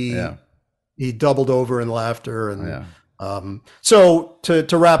story, he doubled over in laughter. And so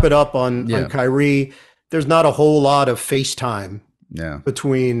to wrap it up on Kyrie, there's not a whole lot of FaceTime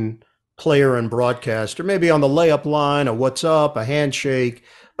between player and broadcaster. Maybe on the layup line, a what's up, a handshake,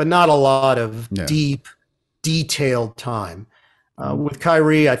 but not a lot of deep, detailed time. With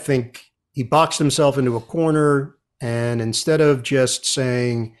Kyrie, I think he boxed himself into a corner, and instead of just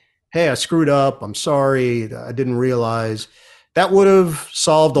saying, hey, I screwed up, I'm sorry, I didn't realize, that would have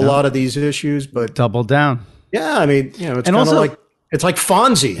solved a lot of these issues. But double down. Yeah, I mean, it's kind of like, it's like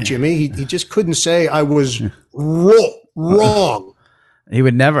Fonzie, Jimmy. He just couldn't say I was wrong. He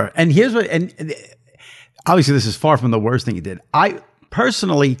would never. And here's what, and obviously this is far from the worst thing he did. I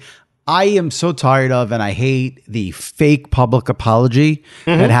am so tired of, and I hate the fake public apology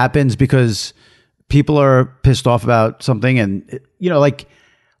that happens because people are pissed off about something. And, like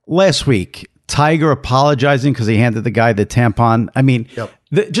last week, Tiger apologizing because he handed the guy the tampon. I mean, can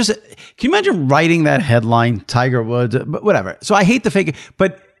you imagine writing that headline, Tiger Woods, but whatever. So I hate the fake,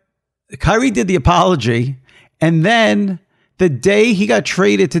 but Kyrie did the apology, and then the day he got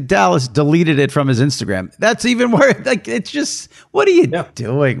traded to Dallas, deleted it from his Instagram. That's even worse. Like, it's just, what are you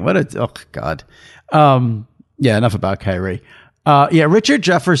doing? Oh God. Enough about Kyrie. Richard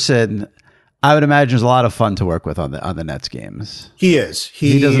Jefferson, I would imagine, is a lot of fun to work with on the Nets games. He is.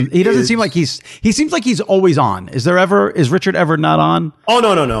 He doesn't seem like he seems like he's always on. Is Richard ever not on? Oh,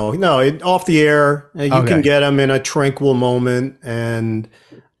 no. Off the air, you can get him in a tranquil moment. And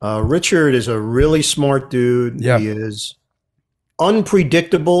Richard is a really smart dude. Yeah. He is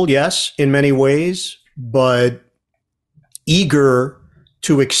unpredictable, yes, in many ways, but eager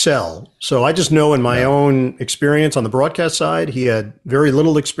to excel. So I just know in my own experience on the broadcast side, he had very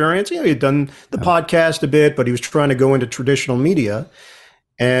little experience. He had done the podcast a bit, but he was trying to go into traditional media.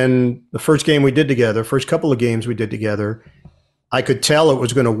 And the first couple of games we did together, I could tell it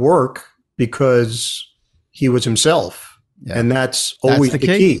was going to work because he was himself. Yeah. And that's always the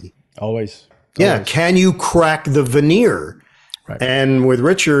key. Always. Yeah. Can you crack the veneer? Right. And with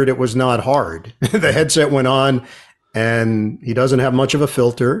Richard, it was not hard. The headset went on, and he doesn't have much of a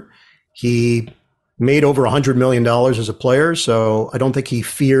filter. He made over $100 million as a player, so I don't think he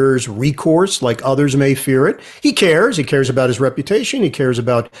fears recourse like others may fear it. He cares. He cares about his reputation. He cares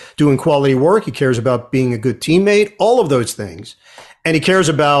about doing quality work. He cares about being a good teammate, all of those things. And he cares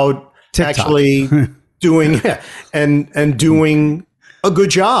about TikTok. Actually doing and doing a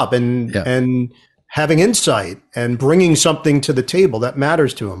good job and having insight and bringing something to the table that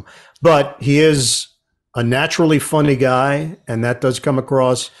matters to him. But he is a naturally funny guy, and that does come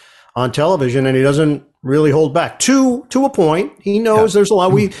across on television, and he doesn't really hold back to a point. He knows there's a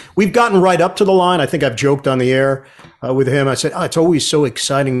lot. We've gotten right up to the line. I think I've joked on the air with him. I said, it's always so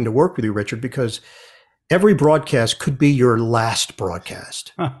exciting to work with you, Richard, because every broadcast could be your last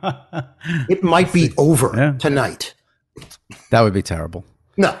broadcast. It might be over tonight. That would be terrible.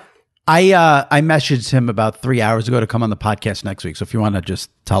 No. I messaged him about 3 hours ago to come on the podcast next week. So if you want to just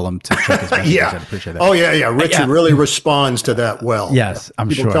tell him to check his messages, I'd appreciate that. Oh, yeah. Richard really responds to that well. Yes, I'm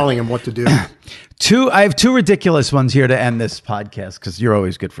People sure. telling him what to do. I have two ridiculous ones here to end this podcast because you're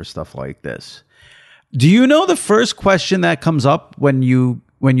always good for stuff like this. Do you know the first question that comes up when your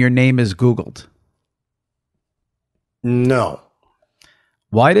name is Googled? No.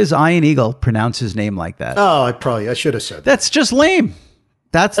 Why does Ian Eagle pronounce his name like that? Oh, I should have said that. That's just lame.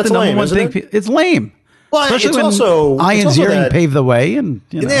 That's the number lame, one isn't thing. it? It's lame. Well, Especially it's when also Ian it's also Ziering that- paved the way, and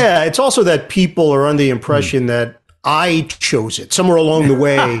you know. Yeah, it's also that people are under the impression that I chose it somewhere along the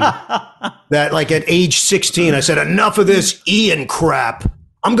way. That like at age 16, I said, enough of this Ian crap.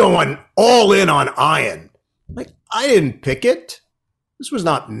 I'm going all in on Ian. Like, I didn't pick it. This was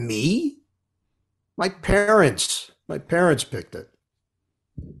not me. My parents picked it.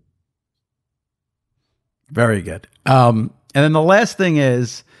 Very good. And then the last thing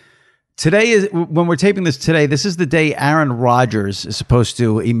is, today is when we're taping this today. This is the day Aaron Rodgers is supposed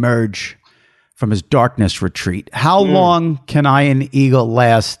to emerge from his darkness retreat. How long can Ian Eagle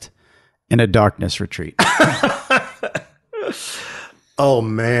last in a darkness retreat? Oh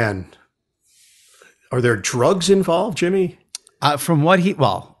man, are there drugs involved, Jimmy? From what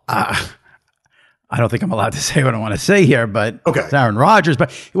I don't think I'm allowed to say what I want to say here, but Okay. it's Aaron Rodgers.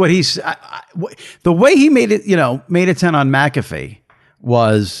 But what the way he made it, made it 10 on McAfee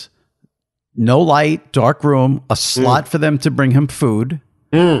was no light, dark room, a slot for them to bring him food,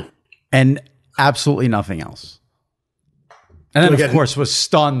 and absolutely nothing else. And then, of course, was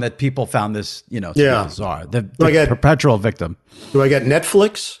stunned that people found this, to be bizarre. The perpetual victim. Do I get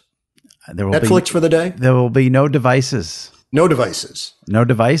Netflix? There will Netflix for the day? There will be no devices. No devices. No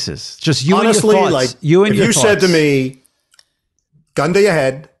devices. Just you Honestly, and your thoughts. if you said to me, gun to your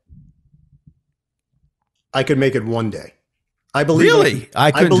head, I could make it one day. I believe. Really?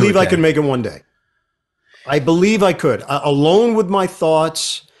 I believe I could make it one day. I believe I could. Alone with my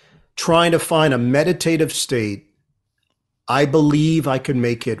thoughts, trying to find a meditative state, I believe I could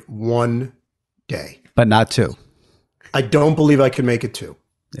make it one day. But not two. I don't believe I could make it two.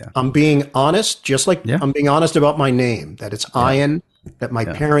 Yeah. I'm being honest, just like I'm being honest about my name, that it's Ian, that my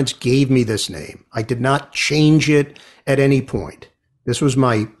parents gave me this name. I did not change it at any point. This was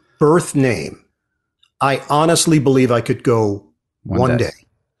my birth name. I honestly believe I could go one day.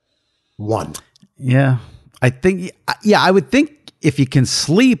 One. Yeah. I think, I would think if you can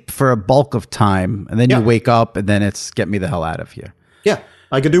sleep for a bulk of time and then you wake up and then it's get me the hell out of here. Yeah.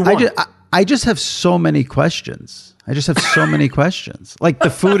 I could do one. I just have so many questions. Like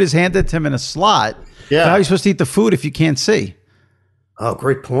the food is handed to him in a slot. Yeah. How are you supposed to eat the food if you can't see? Oh,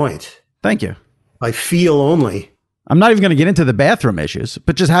 great point. Thank you. I feel only. I'm not even going to get into the bathroom issues,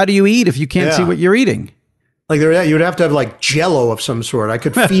 but just how do you eat if you can't see what you're eating? Like you would have to have like Jell-O of some sort. I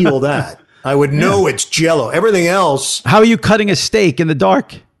could feel that. I would know it's Jell-O. Everything else. How are you cutting a steak in the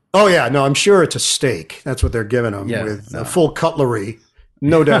dark? Oh yeah, no, I'm sure it's a steak. That's what they're giving them with full cutlery.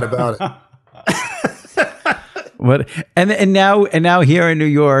 No doubt about it. What and now here in New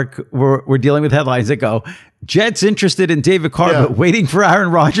York, we're dealing with headlines that go, Jets interested in David Carr, but waiting for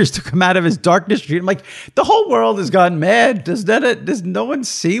Aaron Rodgers to come out of his darkness street. I'm like, the whole world has gone mad. Does no one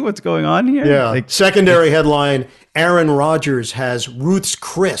see what's going on here? Yeah. Secondary headline: Aaron Rodgers has Ruth's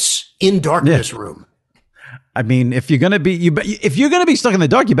Chris in darkness room. I mean, if you're gonna be stuck in the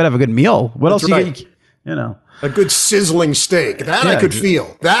dark, you better have a good meal. What else? Right. A good sizzling steak. That I could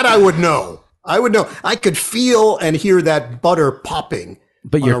feel. That I would know. I would know. I could feel and hear that butter popping.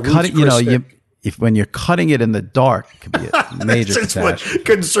 But you're cutting, when you're cutting it in the dark, it could be a major That's what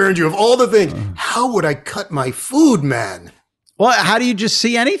concerns you. Of all the things, how would I cut my food, man? Well, how do you just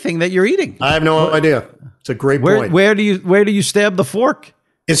see anything that you're eating? I have no idea. It's a great point. Where do you stab the fork?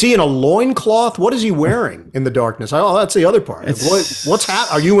 Is he in a loincloth? What is he wearing in the darkness? Oh, that's the other part. What's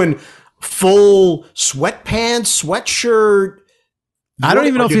happening? Are you in full sweatpants, sweatshirt? I don't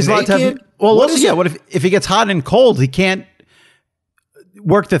even know if he's allowed to have. Well, what if he gets hot and cold? He can't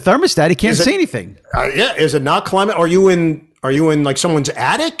work the thermostat. He can't see anything. Is it not climate? Are you in like someone's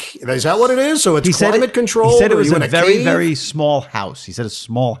attic? Is that what it is? So it's climate control. He said it was a very, very small house. He said a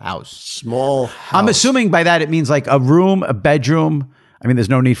small house. Small house. I'm assuming by that it means like a room, a bedroom. I mean, there's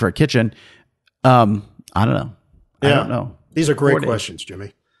no need for a kitchen. I don't know. I don't know. These are great questions,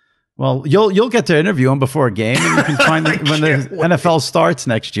 Jimmy. Well, you'll get to interview him before a game, and you can find when the NFL starts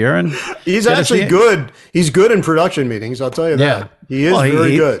next year. And he's actually good. He's good in production meetings. I'll tell you that. He is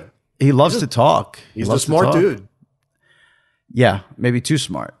very good. He loves to talk. He's a smart dude. Yeah, maybe too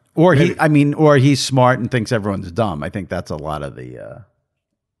smart, or he's smart and thinks everyone's dumb. I think that's a lot of the. I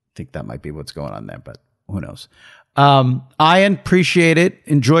think that might be what's going on there, but who knows? Ian, appreciate it.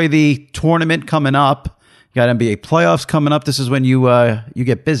 Enjoy the tournament coming up. You got NBA playoffs coming up. This is when you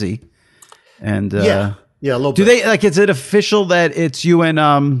get busy. And a little bit. Do they is it official that it's you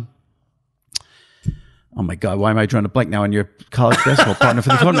and Oh my God! Why am I drawing a blank now on your college basketball partner for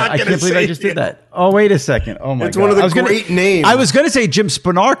the tournament? I can't believe I just did that. Oh, wait a second. Oh my God! It's one of the great names. I was going to say Jim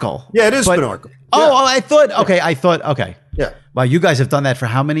Spanarkel. Yeah, it is Spanarkel. Oh, I thought. Okay. Yeah. Wow, you guys have done that for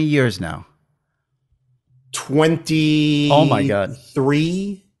how many years now? 20. Oh my God.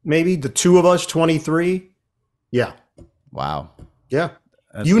 3, maybe the two of us. 23. Yeah. Wow. Yeah.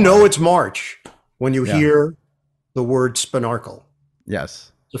 That's you know it's March when you hear the word Spanarkel.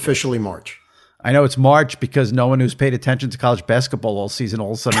 Yes. It's officially March. I know it's March because no one who's paid attention to college basketball all season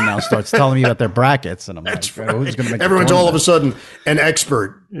all of a sudden now starts telling me about their brackets. And I'm That's like, right. who's going to make Everyone's all of a sudden an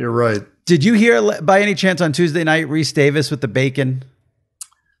expert. You're right. Did you hear by any chance on Tuesday night, Reese Davis with the bacon?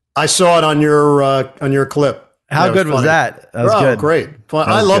 I saw it on your clip. How good was that? That was good. Great.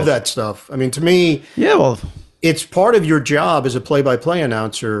 I love that stuff. I mean, to me, it's part of your job as a play-by-play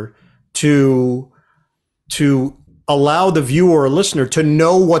announcer to allow the viewer or listener to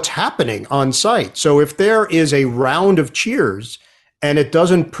know what's happening on site. So if there is a round of cheers and it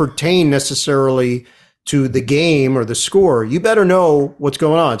doesn't pertain necessarily to the game or the score, you better know what's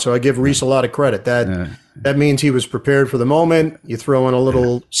going on. So I give Reese a lot of credit. That means he was prepared for the moment. You throw in a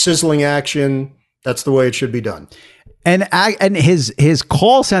little sizzling action. That's the way it should be done. And his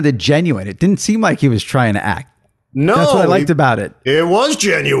call sounded genuine. It didn't seem like he was trying to act. No, that's what I liked about it. It was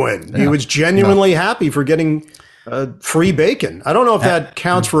genuine. Yeah. He was genuinely happy for getting free bacon. I don't know if that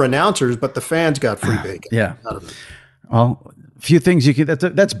counts for announcers, but the fans got free bacon. Yeah. Well, a few things you could.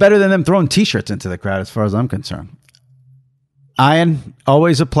 That's better than them throwing T-shirts into the crowd, as far as I'm concerned. Ian,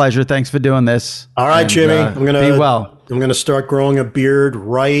 always a pleasure. Thanks for doing this. All right, Jimmy. I'm gonna start growing a beard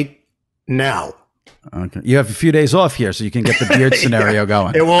right now. Okay. You have a few days off here, so you can get the beard scenario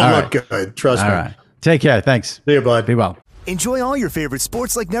going. It won't look good. Trust me. All right. Take care. Thanks. See you, bud. Be well. Enjoy all your favorite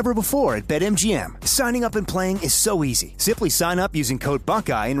sports like never before at BetMGM. Signing up and playing is so easy. Simply sign up using code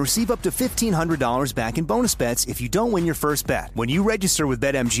Buckeye and receive up to $1,500 back in bonus bets if you don't win your first bet. When you register with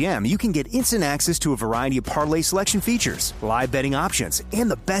BetMGM, you can get instant access to a variety of parlay selection features, live betting options,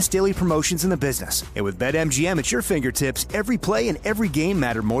 and the best daily promotions in the business. And with BetMGM at your fingertips, every play and every game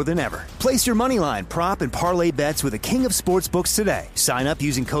matter more than ever. Place your moneyline, prop, and parlay bets with the king of sportsbooks today. Sign up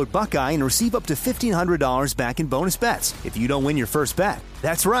using code Buckeye and receive up to $1,500 back in bonus bets if you don't win your first bet.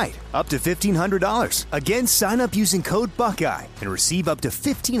 That's right, up to $1,500. Again, sign up using code Buckeye and receive up to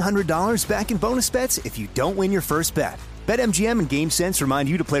 $1,500 back in bonus bets if you don't win your first bet. BetMGM and GameSense remind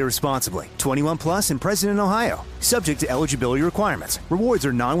you to play responsibly. 21 plus and present in Ohio. Subject to eligibility requirements. Rewards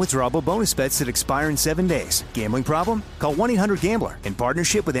are non-withdrawable bonus bets that expire in 7 days. Gambling problem? Call 1-800-GAMBLER in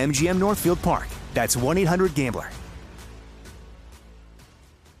partnership with MGM Northfield Park. That's 1-800-GAMBLER.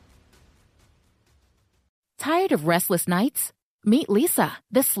 Tired of restless nights? Meet Lisa,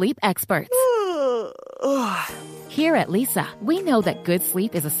 the sleep experts. Here at Lisa, we know that good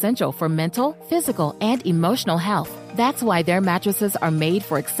sleep is essential for mental, physical, and emotional health. That's why their mattresses are made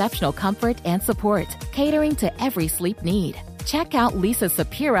for exceptional comfort and support, catering to every sleep need. Check out Lisa's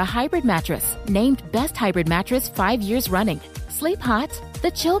Sapira Hybrid Mattress, named Best Hybrid Mattress 5 years running. Sleep hot? The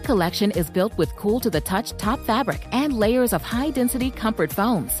Chill Collection is built with cool-to-the-touch top fabric and layers of high-density comfort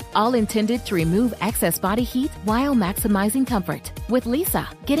foams, all intended to remove excess body heat while maximizing comfort. With Lisa,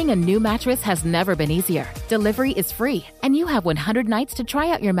 getting a new mattress has never been easier. Delivery is free, and you have 100 nights to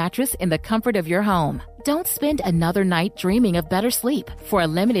try out your mattress in the comfort of your home. Don't spend another night dreaming of better sleep. For a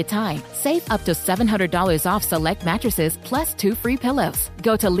limited time, save up to $700 off select mattresses plus 2 free pillows.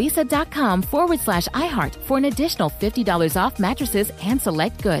 Go to lisa.com/iHeart for an additional $50 off mattresses and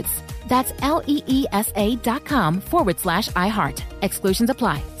select goods. That's LEESA.com/iHeart. Exclusions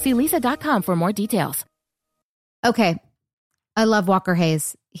apply. See lisa.com for more details. Okay. I love Walker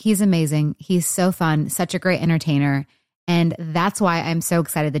Hayes. He's amazing. He's so fun, such a great entertainer. And that's why I'm so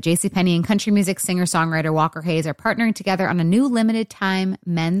excited that JCPenney and country music singer-songwriter Walker Hayes are partnering together on a new limited-time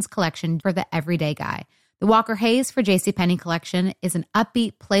men's collection for the everyday guy. The Walker Hayes for JCPenney collection is an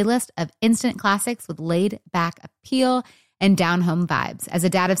upbeat playlist of instant classics with laid-back appeal and down-home vibes. As a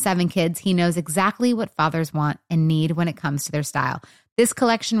dad of 7 kids, he knows exactly what fathers want and need when it comes to their style. This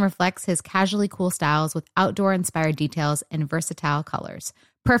collection reflects his casually cool styles with outdoor-inspired details and versatile colors.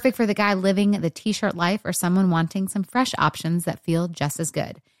 Perfect for the guy living the t-shirt life or someone wanting some fresh options that feel just as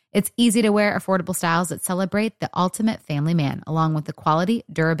good. It's easy to wear, affordable styles that celebrate the ultimate family man, along with the quality,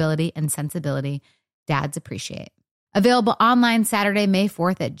 durability, and sensibility dads appreciate. Available online Saturday, May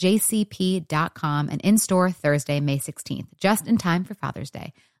 4th at jcp.com and in-store Thursday, May 16th, just in time for Father's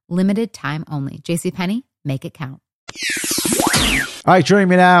Day. Limited time only. JCPenney, make it count. All right, joining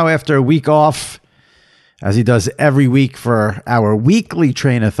me now after a week off, as he does every week for our weekly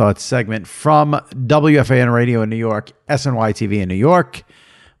Train of Thought segment from WFAN Radio in New York, SNY TV in New York,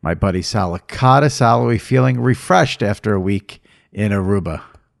 my buddy Sal Licata. Sal, are we feeling refreshed after a week in Aruba?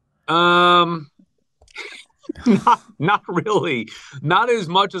 Not really. Not as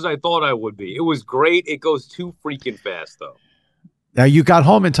much as I thought I would be. It was great. It goes too freaking fast, though. Now, you got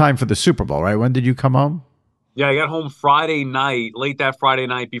home in time for the Super Bowl, right? When did you come home? Yeah, I got home Friday night, late that Friday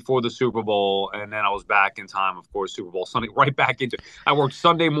night before the Super Bowl, and then I was back in time, of course, Super Bowl Sunday, right back into I worked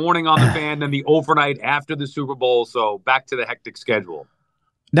Sunday morning on the fan, then the overnight after the Super Bowl, so back to the hectic schedule.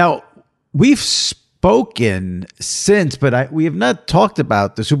 Now, we've spoken since, but we have not talked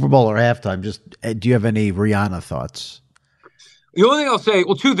about the Super Bowl or halftime. Just do you have any Rihanna thoughts? The only thing I'll say,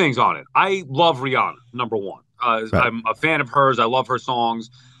 well, two things on it. I love Rihanna, number one. Right. I'm a fan of hers. I love her songs.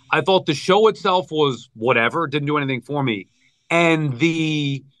 I thought the show itself was whatever, didn't do anything for me. And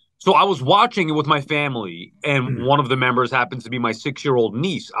so I was watching it with my family, and one of the members happens to be my 6-year-old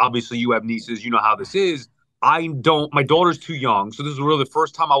niece. Obviously, you have nieces. You know how this is. I don't. My daughter's too young. So this is really the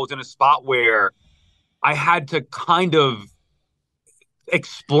first time I was in a spot where I had to kind of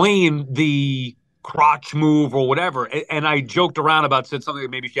explain the crotch move or whatever. And I joked around about, said something like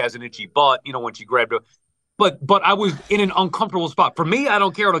maybe she has an itchy butt, when she grabbed her. But I was in an uncomfortable spot. For me, I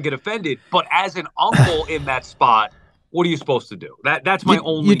don't care. I don't get offended. But as an uncle in that spot, what are you supposed to do? That's my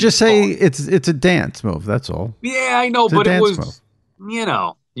only. You just say it's a dance move. That's all. Yeah, I know, but it was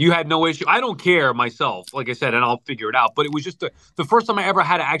move. You had no issue. I don't care myself, like I said, and I'll figure it out. But it was just the first time I ever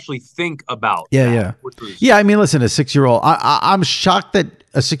had to actually think about. Yeah. I mean, listen, a 6-year-old. I'm shocked that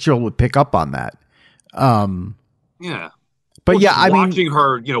a 6-year-old would pick up on that. Yeah, but watching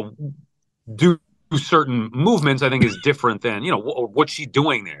her, do certain movements, I think is different than what's she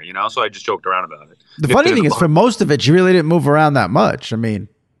doing there. So I just joked around about it. The funny thing is, for most of it, she really didn't move around that much. I mean,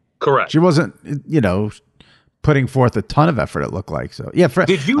 correct. She wasn't, putting forth a ton of effort. It looked like so. Yeah.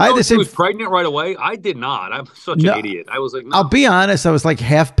 Did you know she was pregnant right away? I did not. I'm such an idiot. I was like, no. I'll be honest. I was like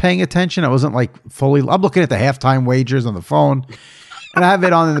half paying attention. I wasn't like fully. I'm looking at the halftime wagers on the phone, and I have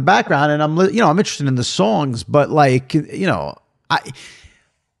it on in the background, and I'm interested in the songs, but like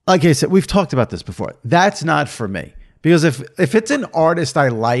I said, we've talked about this before. That's not for me, because if it's an artist I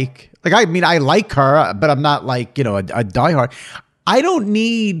like I like her, but I'm not like a diehard. I don't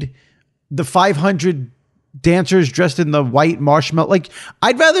need the 500 dancers dressed in the white marshmallow. Like,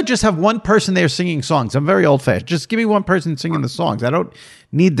 I'd rather just have one person there singing songs. I'm very old fashioned. Just give me one person singing the songs. I don't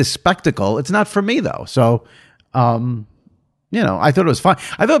need the spectacle. It's not for me though. So, I thought it was fine.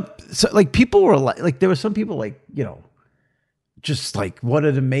 I thought people were like there were some people just like, what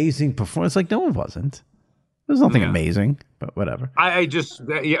an amazing performance. Like, no one wasn't. There's nothing amazing, but whatever.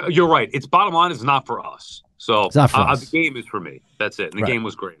 You're right. It's bottom line is not for us. So it's not for us. The game is for me. That's it. And the game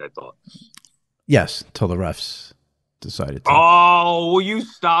was great, I thought. Yes, until the refs decided to. Oh, will you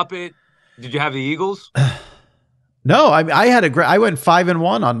stop it? Did you have the Eagles? No, I had I went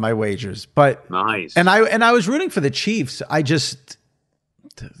 5-1 on my wagers, but nice. And I was rooting for the Chiefs. It's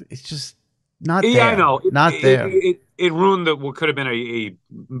just not there. Yeah, I know. Not there. It ruined what could have been a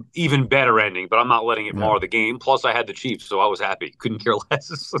even better ending, but I'm not letting it mar the game. Plus, I had the Chiefs, so I was happy. Couldn't care less.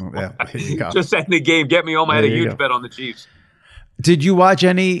 Just end the game. Get me home. I had a huge bet on the Chiefs. Did you watch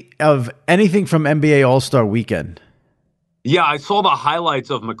anything from NBA All-Star Weekend? Yeah, I saw the highlights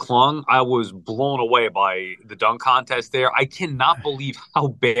of McClung. I was blown away by the dunk contest there. I cannot believe how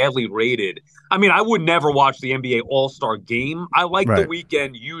badly rated. I mean, I would never watch the NBA All-Star game. I like the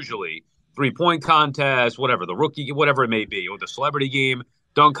weekend usually. 3-point contest, whatever, the rookie, whatever it may be, or the celebrity game,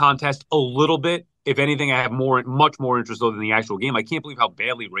 dunk contest a little bit. If anything, I have much more interest though than the actual game. I can't believe how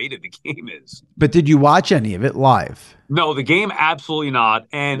badly rated the game is. But did you watch any of it live? No, the game, absolutely not.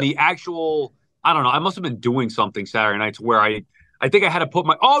 And the actual, I don't know, I must have been doing something Saturday nights where I think I had to put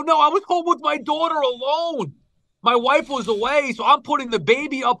I was home with my daughter alone. My wife was away, so I'm putting the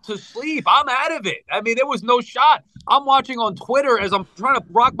baby up to sleep. I'm out of it. I mean, there was no shot. I'm watching on Twitter as I'm trying to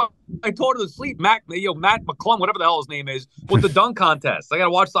rock my daughter to sleep. Matt McClung, whatever the hell his name is, with the dunk contest. I got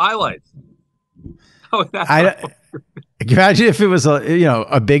to watch the highlights. Imagine if it was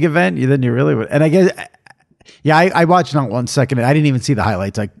a big event, then you really would. And I guess, I watched not 1 second. I didn't even see the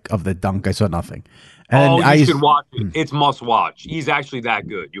highlights of the dunk. I saw nothing. And you should watch it. It's must watch. He's actually that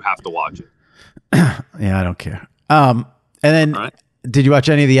good. You have to watch it. Yeah, I don't care. And then, did you watch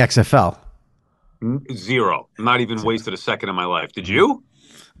any of the XFL? Zero. Not even wasted a second of my life. Did you?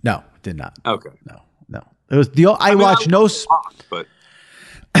 No, did not. Okay. No. It was I watched no. But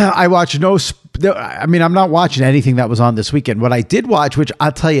I watched no. I mean, I'm not watching anything that was on this weekend. What I did watch, which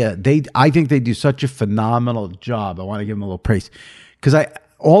I'll tell you, I think they do such a phenomenal job. I want to give them a little praise because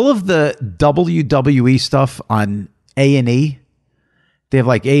all of the WWE stuff on A&E. They have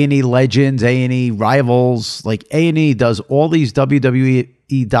like A&E Legends, A&E Rivals. Like A&E does all these WWE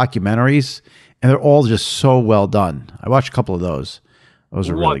documentaries, and they're all just so well done. I watched a couple of those. Those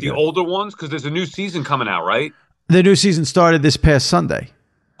are really good. The older ones? Because there's a new season coming out, right? The new season started this past Sunday.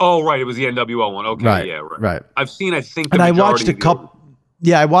 Oh, right. It was the NWO one. Okay, right, yeah, right. I think, and I watched a couple.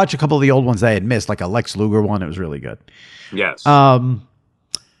 Yeah, I watched a couple of the old ones I had missed, like a Lex Luger one. It was really good. Yes.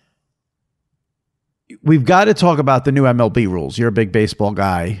 We've got to talk about the new MLB rules. You're a big baseball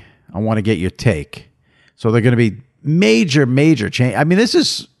guy. I want to get your take. So they're going to be major change. I mean, this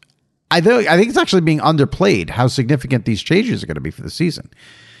is. I think it's actually being underplayed how significant these changes are going to be for the season.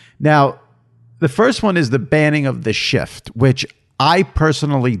 Now, the first one is the banning of the shift, which I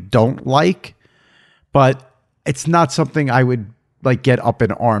personally don't like, but it's not something I would like get up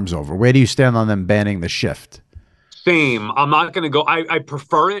in arms over. Where do you stand on them banning the shift? Same. I'm not going to go. I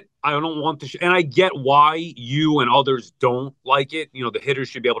prefer it. I don't want the and I get why you and others don't like it. You know, the hitters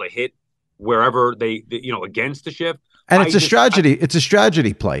should be able to hit wherever they against the shift. And it's a strategy. It's a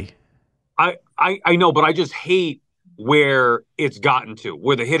strategy play. I know, but I just hate where it's gotten to,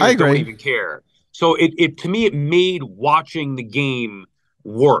 where the hitters don't even care. So it to me, it made watching the game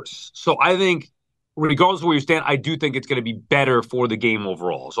worse. So I think, regardless of where you stand, I do think it's going to be better for the game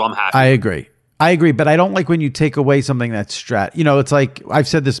overall. So I'm happy. I agree, but I don't like when you take away something that's it's like, I've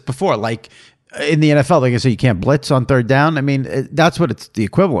said this before, like in the NFL, like I say, you can't blitz on third down. I mean, that's what it's the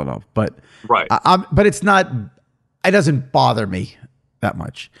equivalent of, but right. But it's not, it doesn't bother me that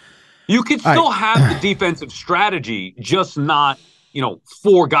much. You could still have the defensive strategy, just not,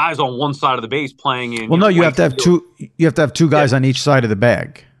 four guys on one side of the base playing in. Well, no, you have to have two. You have to have two guys on each side of the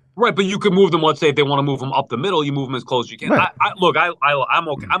bag. Right, but you could move them. Let's say if they want to move them up the middle, you move them as close as you can. Right. I'm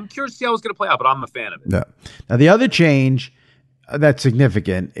okay. I'm curious to see how it's going to play out, but I'm a fan of it. Yeah. Now the other change that's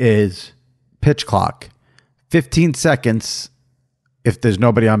significant is pitch clock. 15 seconds if there's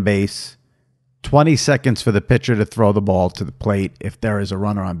nobody on base. 20 seconds for the pitcher to throw the ball to the plate if there is a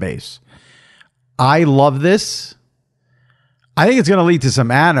runner on base. I love this. I think it's going to lead to some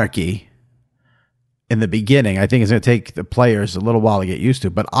anarchy in the beginning. I think it's going to take the players a little while to get used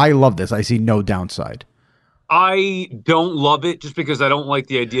to, but I love this. I see no downside. I don't love it just because I don't like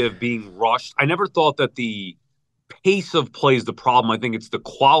the idea of being rushed. I never thought that the pace of play is the problem. I think it's the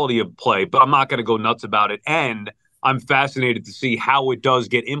quality of play, but I'm not going to go nuts about it. And I'm fascinated to see how it does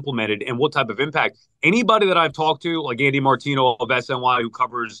get implemented and what type of impact. Anybody that I've talked to, like Andy Martino of SNY, who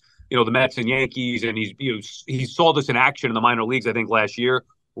covers, the Mets and Yankees, and he saw this in action in the minor leagues, I think last year,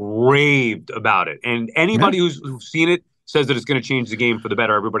 raved about it. And anybody who's seen it says that it's going to change the game for the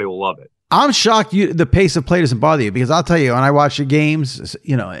better. Everybody will love it. I'm shocked the pace of play doesn't bother you, because I'll tell you, when I watch the games,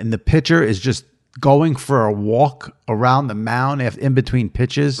 and the pitcher is just going for a walk around the mound in between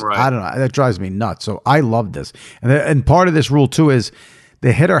pitches. Right. I don't know. That drives me nuts. So I love this. And part of this rule too is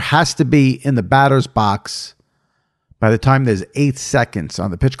the hitter has to be in the batter's box by the time there's 8 seconds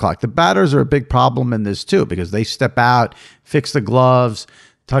on the pitch clock. The batters are a big problem in this too, because they step out, fix the gloves,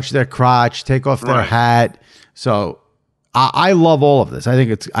 touch their crotch, take off their hat. So I love all of this. I think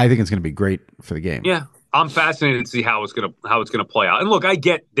it's going to be great for the game. Yeah. I'm fascinated to see how it's gonna play out. And look, I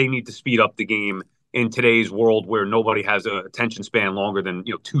get they need to speed up the game in today's world where nobody has an attention span longer than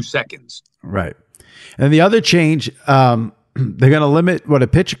 2 seconds. Right. And the other change, they're going to limit what a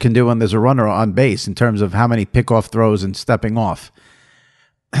pitcher can do when there's a runner on base in terms of how many pickoff throws and stepping off.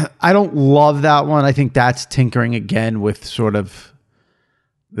 I don't love that one. I think that's tinkering again with sort of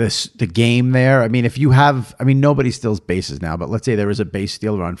the game there. I mean, nobody steals bases now, but let's say there is a base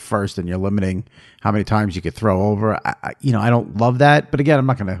stealer on first and you're limiting how many times you could throw over. I don't love that, but again, I'm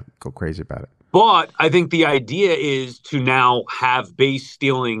not going to go crazy about it. But I think the idea is to now have base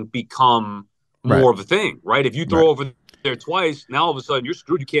stealing become more of a thing, right? If you throw over there twice, now all of a sudden you're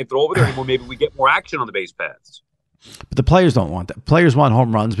screwed. You can't throw over there anymore. Maybe we get more action on the base paths. But the players don't want that. Players want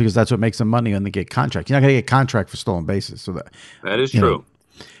home runs because that's what makes them money when they get contract. You're not going to get contract for stolen bases. So that is true.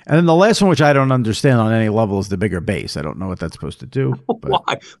 And then the last one, which I don't understand on any level, is the bigger base. I don't know what that's supposed to do. But.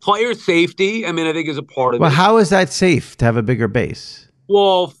 Why? Player safety, I think is a part of it. Well, how is that safe to have a bigger base?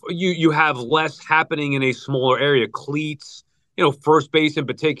 Well, you have less happening in a smaller area. Cleats, first base in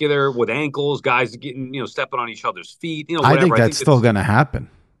particular with ankles, guys getting, stepping on each other's feet. I think that's still going to happen.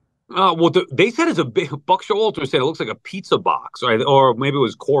 Well, they said it's a big. Buck Showalter said it looks like a pizza box, right? Or maybe it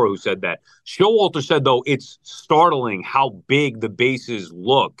was Cora who said that. Showalter said, though, it's startling how big the bases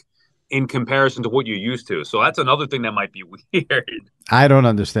look in comparison to what you're used to. So that's another thing that might be weird. I don't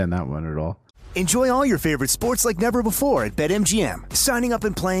understand that one at all. Enjoy all your favorite sports like never before at BetMGM. Signing up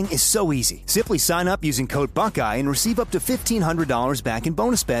and playing is so easy. Simply sign up using code Buckeye and receive up to $1,500 back in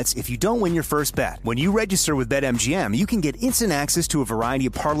bonus bets if you don't win your first bet. When you register with BetMGM, you can get instant access to a variety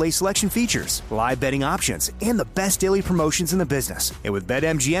of parlay selection features, live betting options, and the best daily promotions in the business. And with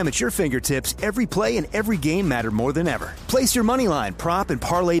BetMGM at your fingertips, every play and every game matter more than ever. Place your moneyline, prop, and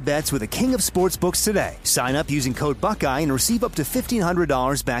parlay bets with the king of sportsbooks today. Sign up using code Buckeye and receive up to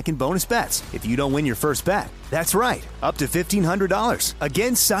 $1,500 back in bonus bets if you don't win your first bet. That's right, up to $1,500.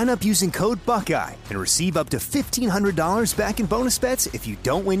 Again, sign up using code Buckeye and receive up to $1,500 back in bonus bets if you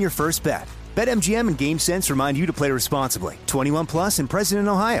don't win your first bet. BetMGM and GameSense remind you to play responsibly. 21 plus and present in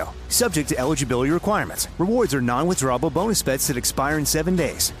Ohio. Subject to eligibility requirements. Rewards are non-withdrawable bonus bets that expire in 7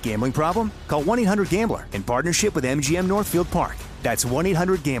 days. Gambling problem? Call 1-800-GAMBLER in partnership with MGM Northfield Park. That's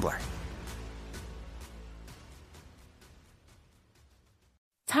 1-800-GAMBLER.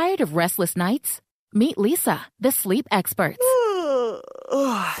 Tired of restless nights? Meet Lisa, the sleep experts.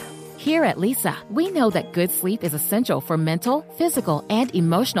 Here at Lisa, we know that good sleep is essential for mental, physical, and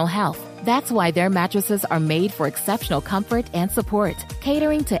emotional health. That's why their mattresses are made for exceptional comfort and support,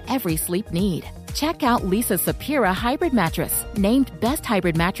 catering to every sleep need. Check out Lisa's Sapira Hybrid Mattress, named Best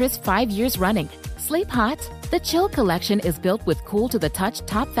Hybrid Mattress 5 years running. Sleep hot? The Chill Collection is built with cool-to-the-touch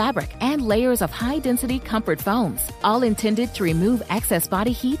top fabric and layers of high-density comfort foams, all intended to remove excess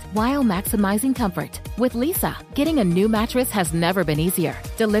body heat while maximizing comfort. With Lisa, getting a new mattress has never been easier.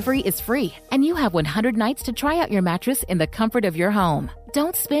 Delivery is free, and you have 100 nights to try out your mattress in the comfort of your home.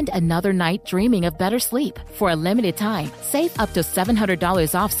 Don't spend another night dreaming of better sleep. For a limited time, save up to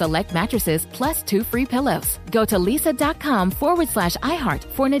 $700 off select mattresses plus 2 free pillows. Go to lisa.com/iHeart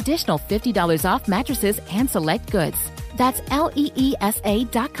for an additional $50 off mattresses and select goods. That's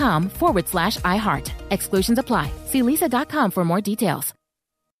LEESA.com/iHeart. Exclusions apply. See lisa.com for more details.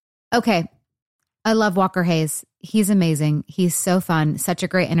 Okay. I love Walker Hayes. He's amazing. He's so fun, such a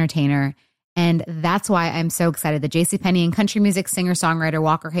great entertainer. And that's why I'm so excited that JCPenney and country music singer-songwriter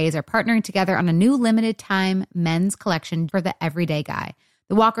Walker Hayes are partnering together on a new limited-time men's collection for the everyday guy.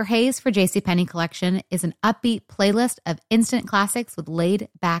 The Walker Hayes for JCPenney collection is an upbeat playlist of instant classics with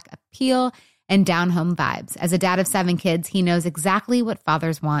laid-back appeal and down-home vibes. As a dad of 7 kids, he knows exactly what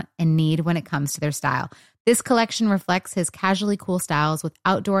fathers want and need when it comes to their style. This collection reflects his casually cool styles with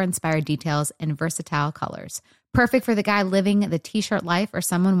outdoor-inspired details and versatile colors. Perfect for the guy living the t-shirt life or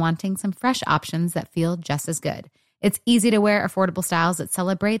someone wanting some fresh options that feel just as good. It's easy to wear, affordable styles that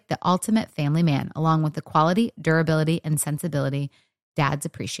celebrate the ultimate family man, along with the quality, durability, and sensibility dads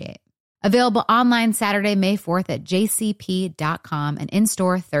appreciate. Available online Saturday, May 4th at jcp.com and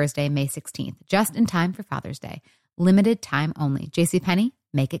in-store Thursday, May 16th, just in time for Father's Day. Limited time only. JCPenney,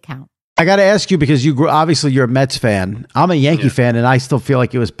 make it count. I got to ask you, because obviously you're a Mets fan. I'm a Yankee fan, and I still feel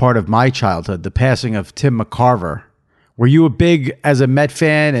like it was part of my childhood, the passing of Tim McCarver. Were you a big, as a Met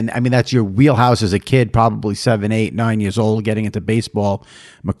fan? And I mean, that's your wheelhouse as a kid, probably 7, 8, 9 years old, getting into baseball.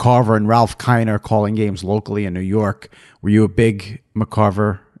 McCarver and Ralph Kiner calling games locally in New York. Were you a big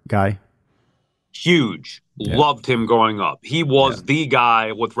McCarver guy? Huge. Yeah. Loved him growing up. He was the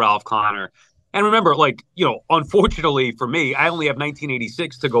guy with Ralph Kiner. And remember, unfortunately for me, I only have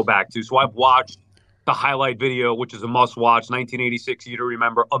 1986 to go back to. So I've watched the highlight video, which is a must watch, 1986, you to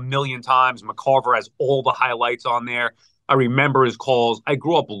remember a million times. McCarver has all the highlights on there. I remember his calls. I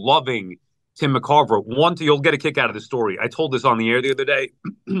grew up loving Tim McCarver. You'll get a kick out of the story. I told this on the air the other day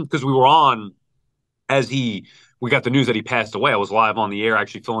because we were on we got the news that he passed away. I was live on the air,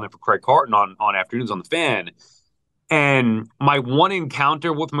 actually filling in for Craig Carton on Afternoons on the Fan. And my one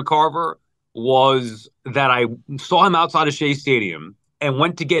encounter with McCarver was that I saw him outside of Shea Stadium and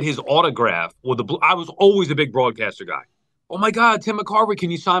went to get his autograph with the blue. I was always a big broadcaster guy. Oh my God, Tim McCarver,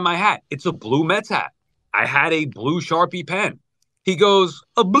 can you sign my hat? It's a blue Mets hat. I had a blue Sharpie pen. He goes,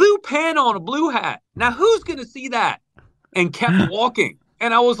 a blue pen on a blue hat. Now who's going to see that? And kept walking.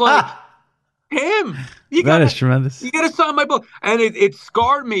 And I was like, him. That is tremendous. You got to sign my book. And it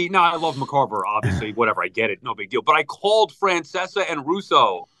scarred me. Now, I love McCarver, obviously. Whatever, I get it. No big deal. But I called Francesa and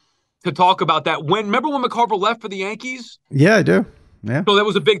Russo to talk about that. Remember when McCarver left for the Yankees? Yeah, I do. Yeah. So that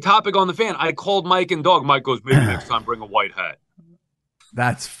was a big topic on the Fan. I called Mike and Doug. Mike goes, maybe next time bring a white hat.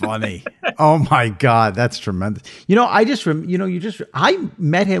 That's funny. Oh my God, that's tremendous. I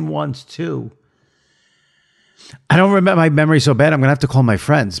met him once too. I don't remember, my memory's so bad. I'm gonna have to call my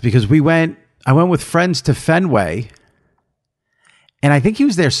friends because I went with friends to Fenway, and I think he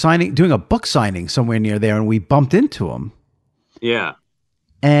was there doing a book signing somewhere near there, and we bumped into him. Yeah.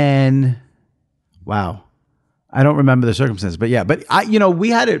 And wow, I don't remember the circumstances, but we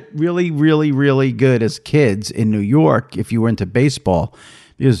had it really, really, really good as kids in New York. If you were into baseball,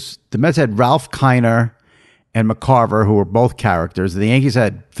 Because the Mets had Ralph Kiner and McCarver, who were both characters. The Yankees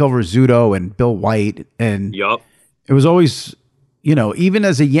had Phil Rizzuto and Bill White, and it was always, even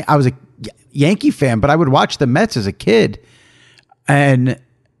as I was a Yankee fan, but I would watch the Mets as a kid, and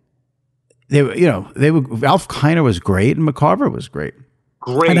they were, Ralph Kiner was great and McCarver was great.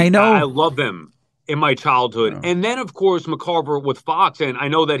 Great. And I love them in my childhood. And then, of course, McCarver with Fox, and I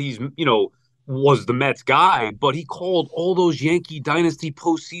know that he's, was the Mets guy, but he called all those Yankee Dynasty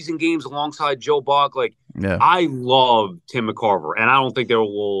postseason games alongside Joe Buck. I love Tim McCarver, and I don't think there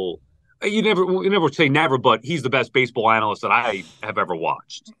will. You never say never, but he's the best baseball analyst that I have ever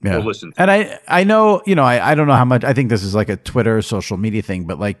watched or listened to. And I know, I don't know how much. I think this is like a Twitter social media thing,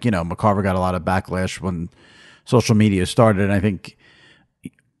 but McCarver got a lot of backlash when social media started, and I think,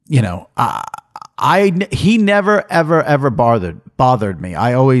 he never ever bothered me.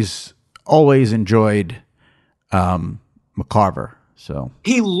 I always enjoyed McCarver. So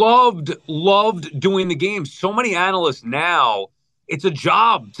he loved doing the game. So many analysts now, it's a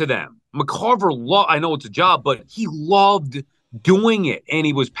job to them. McCarver, I know it's a job, but he loved doing it, and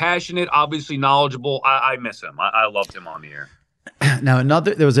he was passionate, obviously knowledgeable. I miss him. I loved him on the air. Now,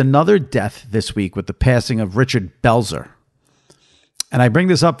 there was another death this week with the passing of Richard Belzer. And I bring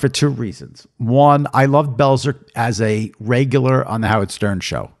this up for two reasons. One, I loved Belzer as a regular on the Howard Stern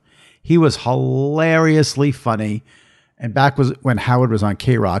show. He was hilariously funny. And back when Howard was on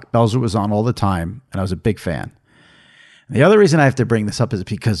K-Rock, Belzer was on all the time, and I was a big fan. And the other reason I have to bring this up is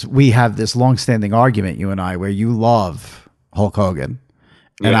because we have this long-standing argument, you and I, where you love Hulk Hogan,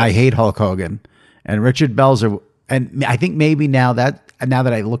 and I hate Hulk Hogan. And Richard Belzer, and I think maybe now that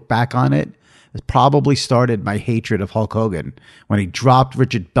I look back on it, it probably started my hatred of Hulk Hogan when he dropped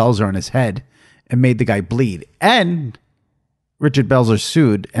Richard Belzer on his head and made the guy bleed. And Richard Belzer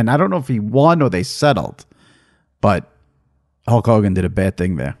sued, and I don't know if he won or they settled, but Hulk Hogan did a bad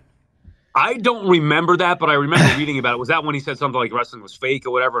thing there. I don't remember that, but I remember reading about it. Was that when he said something like wrestling was fake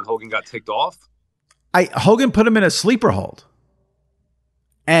or whatever, and Hogan got ticked off? Hogan put him in a sleeper hold,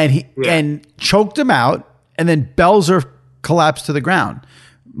 and and choked him out, and then Belzer collapsed to the ground.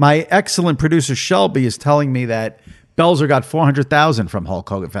 My excellent producer Shelby is telling me that Belzer got $400,000 from Hulk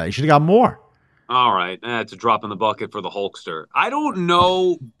Hogan. He should have got more. All right, it's a drop in the bucket for the Hulkster. I don't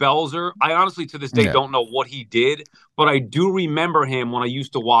know Belzer. I honestly, to this day, don't know what he did, but I do remember him when I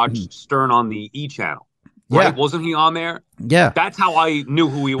used to watch Stern on the E! channel. Right? Yeah. Wasn't he on there? Yeah. That's how I knew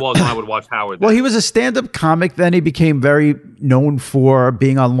who he was when I would watch Howard. Well, he was a stand-up comic. Then he became very known for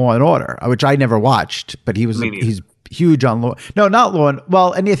being on Law & Order, which I never watched, but he's huge on Law. No, not Law &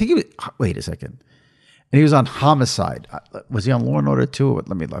 Well, and I think he was, wait a second. And he was on Homicide. Was he on Law & Order too?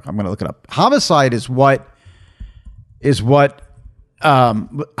 Let me look. I'm going to look it up. Homicide is what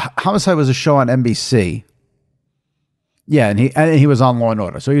Homicide was a show on NBC. Yeah, and he was on Law &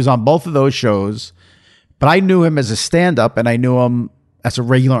 Order. So he was on both of those shows. But I knew him as a stand-up, and I knew him as a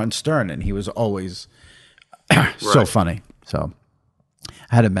regular on Stern, and he was always so funny. So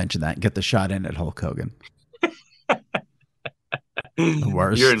I had to mention that and get the shot in at Hulk Hogan. The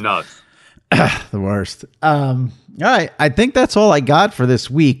worst. You're nuts. The worst. All right. I think that's all I got for this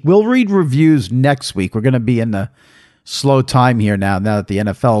week. We'll read reviews next week. We're going to be in the slow time here now that the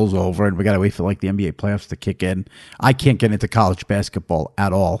NFL is over, and we got to wait for the NBA playoffs to kick in. I can't get into college basketball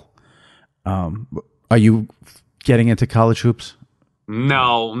at all. Are you getting into college hoops?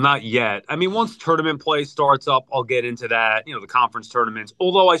 No, not yet. I mean, once tournament play starts up, I'll get into that, the conference tournaments.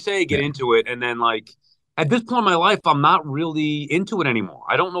 Although I say get into it, and then at this point in my life, I'm not really into it anymore.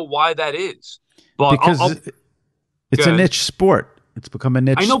 I don't know why that is. But because it's a niche sport. It's become a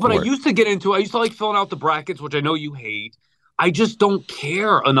niche sport. I know, but I used to get into it. I used to like filling out the brackets, which I know you hate. I just don't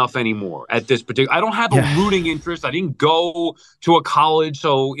care enough anymore at this particular. I don't have a rooting interest. I didn't go to a college,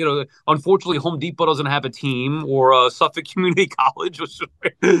 so unfortunately, Home Depot doesn't have a team, or Suffolk Community College, which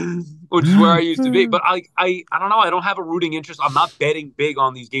is where I used to be. But I don't know. I don't have a rooting interest. I'm not betting big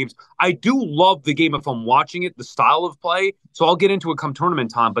on these games. I do love the game if I'm watching it, the style of play. So I'll get into it come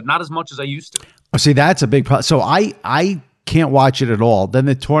tournament time, but not as much as I used to. Oh, see, that's a big problem. So I can't watch it at all. Then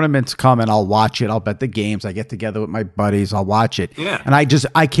the tournaments come and I'll watch it. I'll bet the games. I get together with my buddies. I'll watch it. Yeah. And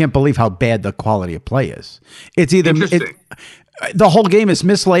I can't believe how bad the quality of play is. It's either the whole game is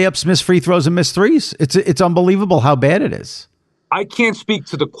miss layups, miss free throws, and miss threes. It's unbelievable how bad it is. I can't speak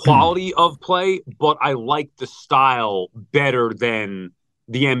to the quality of play, but I like the style better than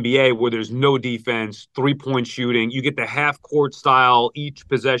the NBA, where there's no defense, 3-point shooting. You get the half court style. Each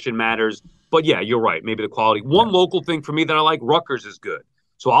possession matters. But yeah, you're right. Maybe the quality. One local thing for me that I like, Rutgers is good.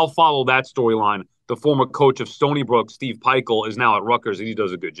 So I'll follow that storyline. The former coach of Stony Brook, Steve Peichel, is now at Rutgers, and he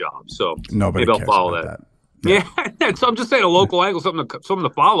does a good job. So maybe I'll follow that. Yeah. So I'm just saying a local angle, something to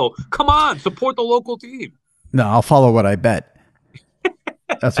follow. Come on, support the local team. No, I'll follow what I bet.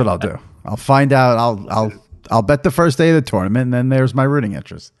 That's what I'll do. I'll find out. I'll bet the first day of the tournament, and then there's my rooting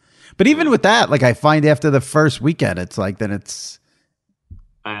interest. But even with that, like I find after the first weekend, it's like then it's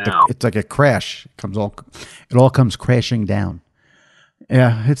like a crash. It all comes crashing down.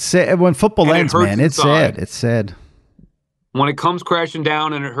 Yeah, it's sad when football ends, man. It's sad. It's sad. When it comes crashing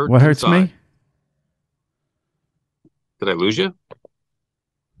down and it hurts. What hurts me? Did I lose you?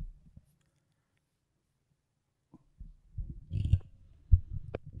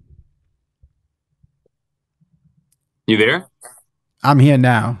 You there? I'm here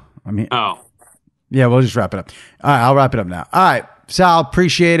now. I'm here. Oh. Yeah, we'll just wrap it up. All right, I'll wrap it up now. All right, Sal,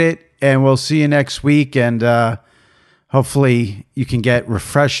 appreciate it, and we'll see you next week, and hopefully you can get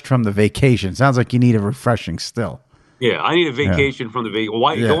refreshed from the vacation. Sounds like you need a refreshing still. Yeah, I need a vacation from the vacation.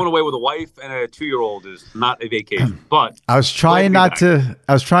 Going away with a wife and a 2-year-old is not a vacation. But I was trying not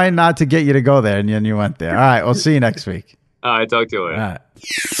to get you to go there, and then you went there. All right, we'll see you next week. All right, talk to you later. All right.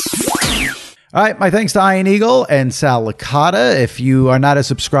 All right, my thanks to Ian Eagle and Sal Licata. If you are not a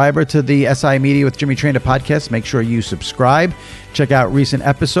subscriber to the SI Media with Jimmy Traina podcast, make sure you subscribe. Check out recent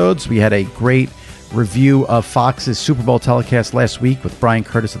episodes. We had a great review of Fox's Super Bowl telecast last week with Brian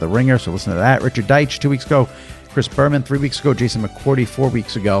Curtis of The Ringer, so listen to that. Richard Deitch 2 weeks ago, Chris Berman 3 weeks ago, Jason McCourty 4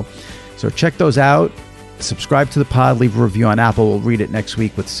 weeks ago. So check those out. Subscribe to the pod. Leave a review on Apple. We'll read it next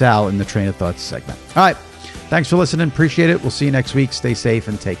week with Sal in the Train of Thoughts segment. All right, thanks for listening. Appreciate it. We'll see you next week. Stay safe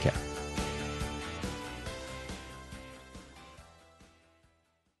and take care.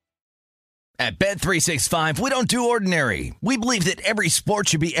 At Bet365, we don't do ordinary. We believe that every sport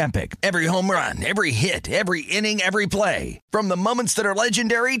should be epic. Every home run, every hit, every inning, every play. From the moments that are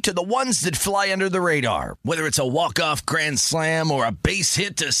legendary to the ones that fly under the radar. Whether it's a walk-off grand slam or a base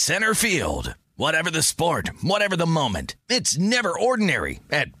hit to center field. Whatever the sport, whatever the moment. It's never ordinary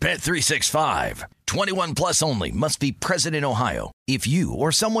at Bet365. 21 plus only. Must be present in Ohio. If you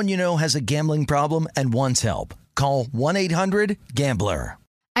or someone you know has a gambling problem and wants help, call 1-800-GAMBLER.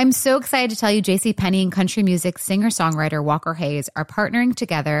 I'm so excited to tell you JCPenney and country music singer-songwriter Walker Hayes are partnering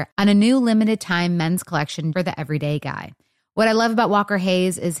together on a new limited-time men's collection for the everyday guy. What I love about Walker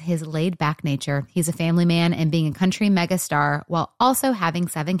Hayes is his laid-back nature. He's a family man, and being a country megastar while also having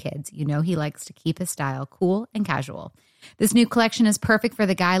 7 kids, you know he likes to keep his style cool and casual. This new collection is perfect for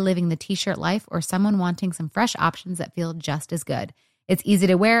the guy living the t-shirt life or someone wanting some fresh options that feel just as good. It's easy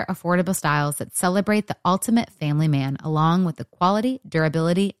to wear, affordable styles that celebrate the ultimate family man, along with the quality,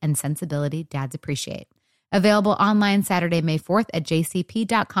 durability, and sensibility dads appreciate. Available online Saturday, May 4th at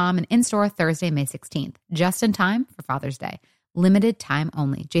jcp.com and in-store Thursday, May 16th. Just in time for Father's Day. Limited time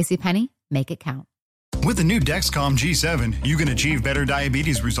only. JCPenney, make it count. With the new Dexcom G7, you can achieve better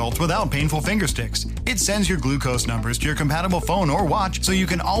diabetes results without painful finger sticks. It sends your glucose numbers to your compatible phone or watch so you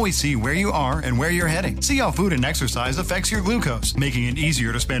can always see where you are and where you're heading. See how food and exercise affects your glucose, making it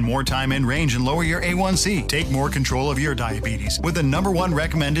easier to spend more time in range and lower your A1C. Take more control of your diabetes with the #1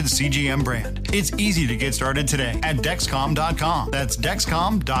 recommended CGM brand. It's easy to get started today at Dexcom.com. That's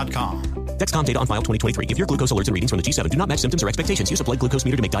Dexcom.com. Dexcom data on file 2023. If your glucose alerts and readings from the G7 do not match symptoms or expectations, use a blood glucose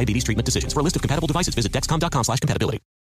meter to make diabetes treatment decisions. For a list of compatible devices, visit Dexcom.com/compatibility.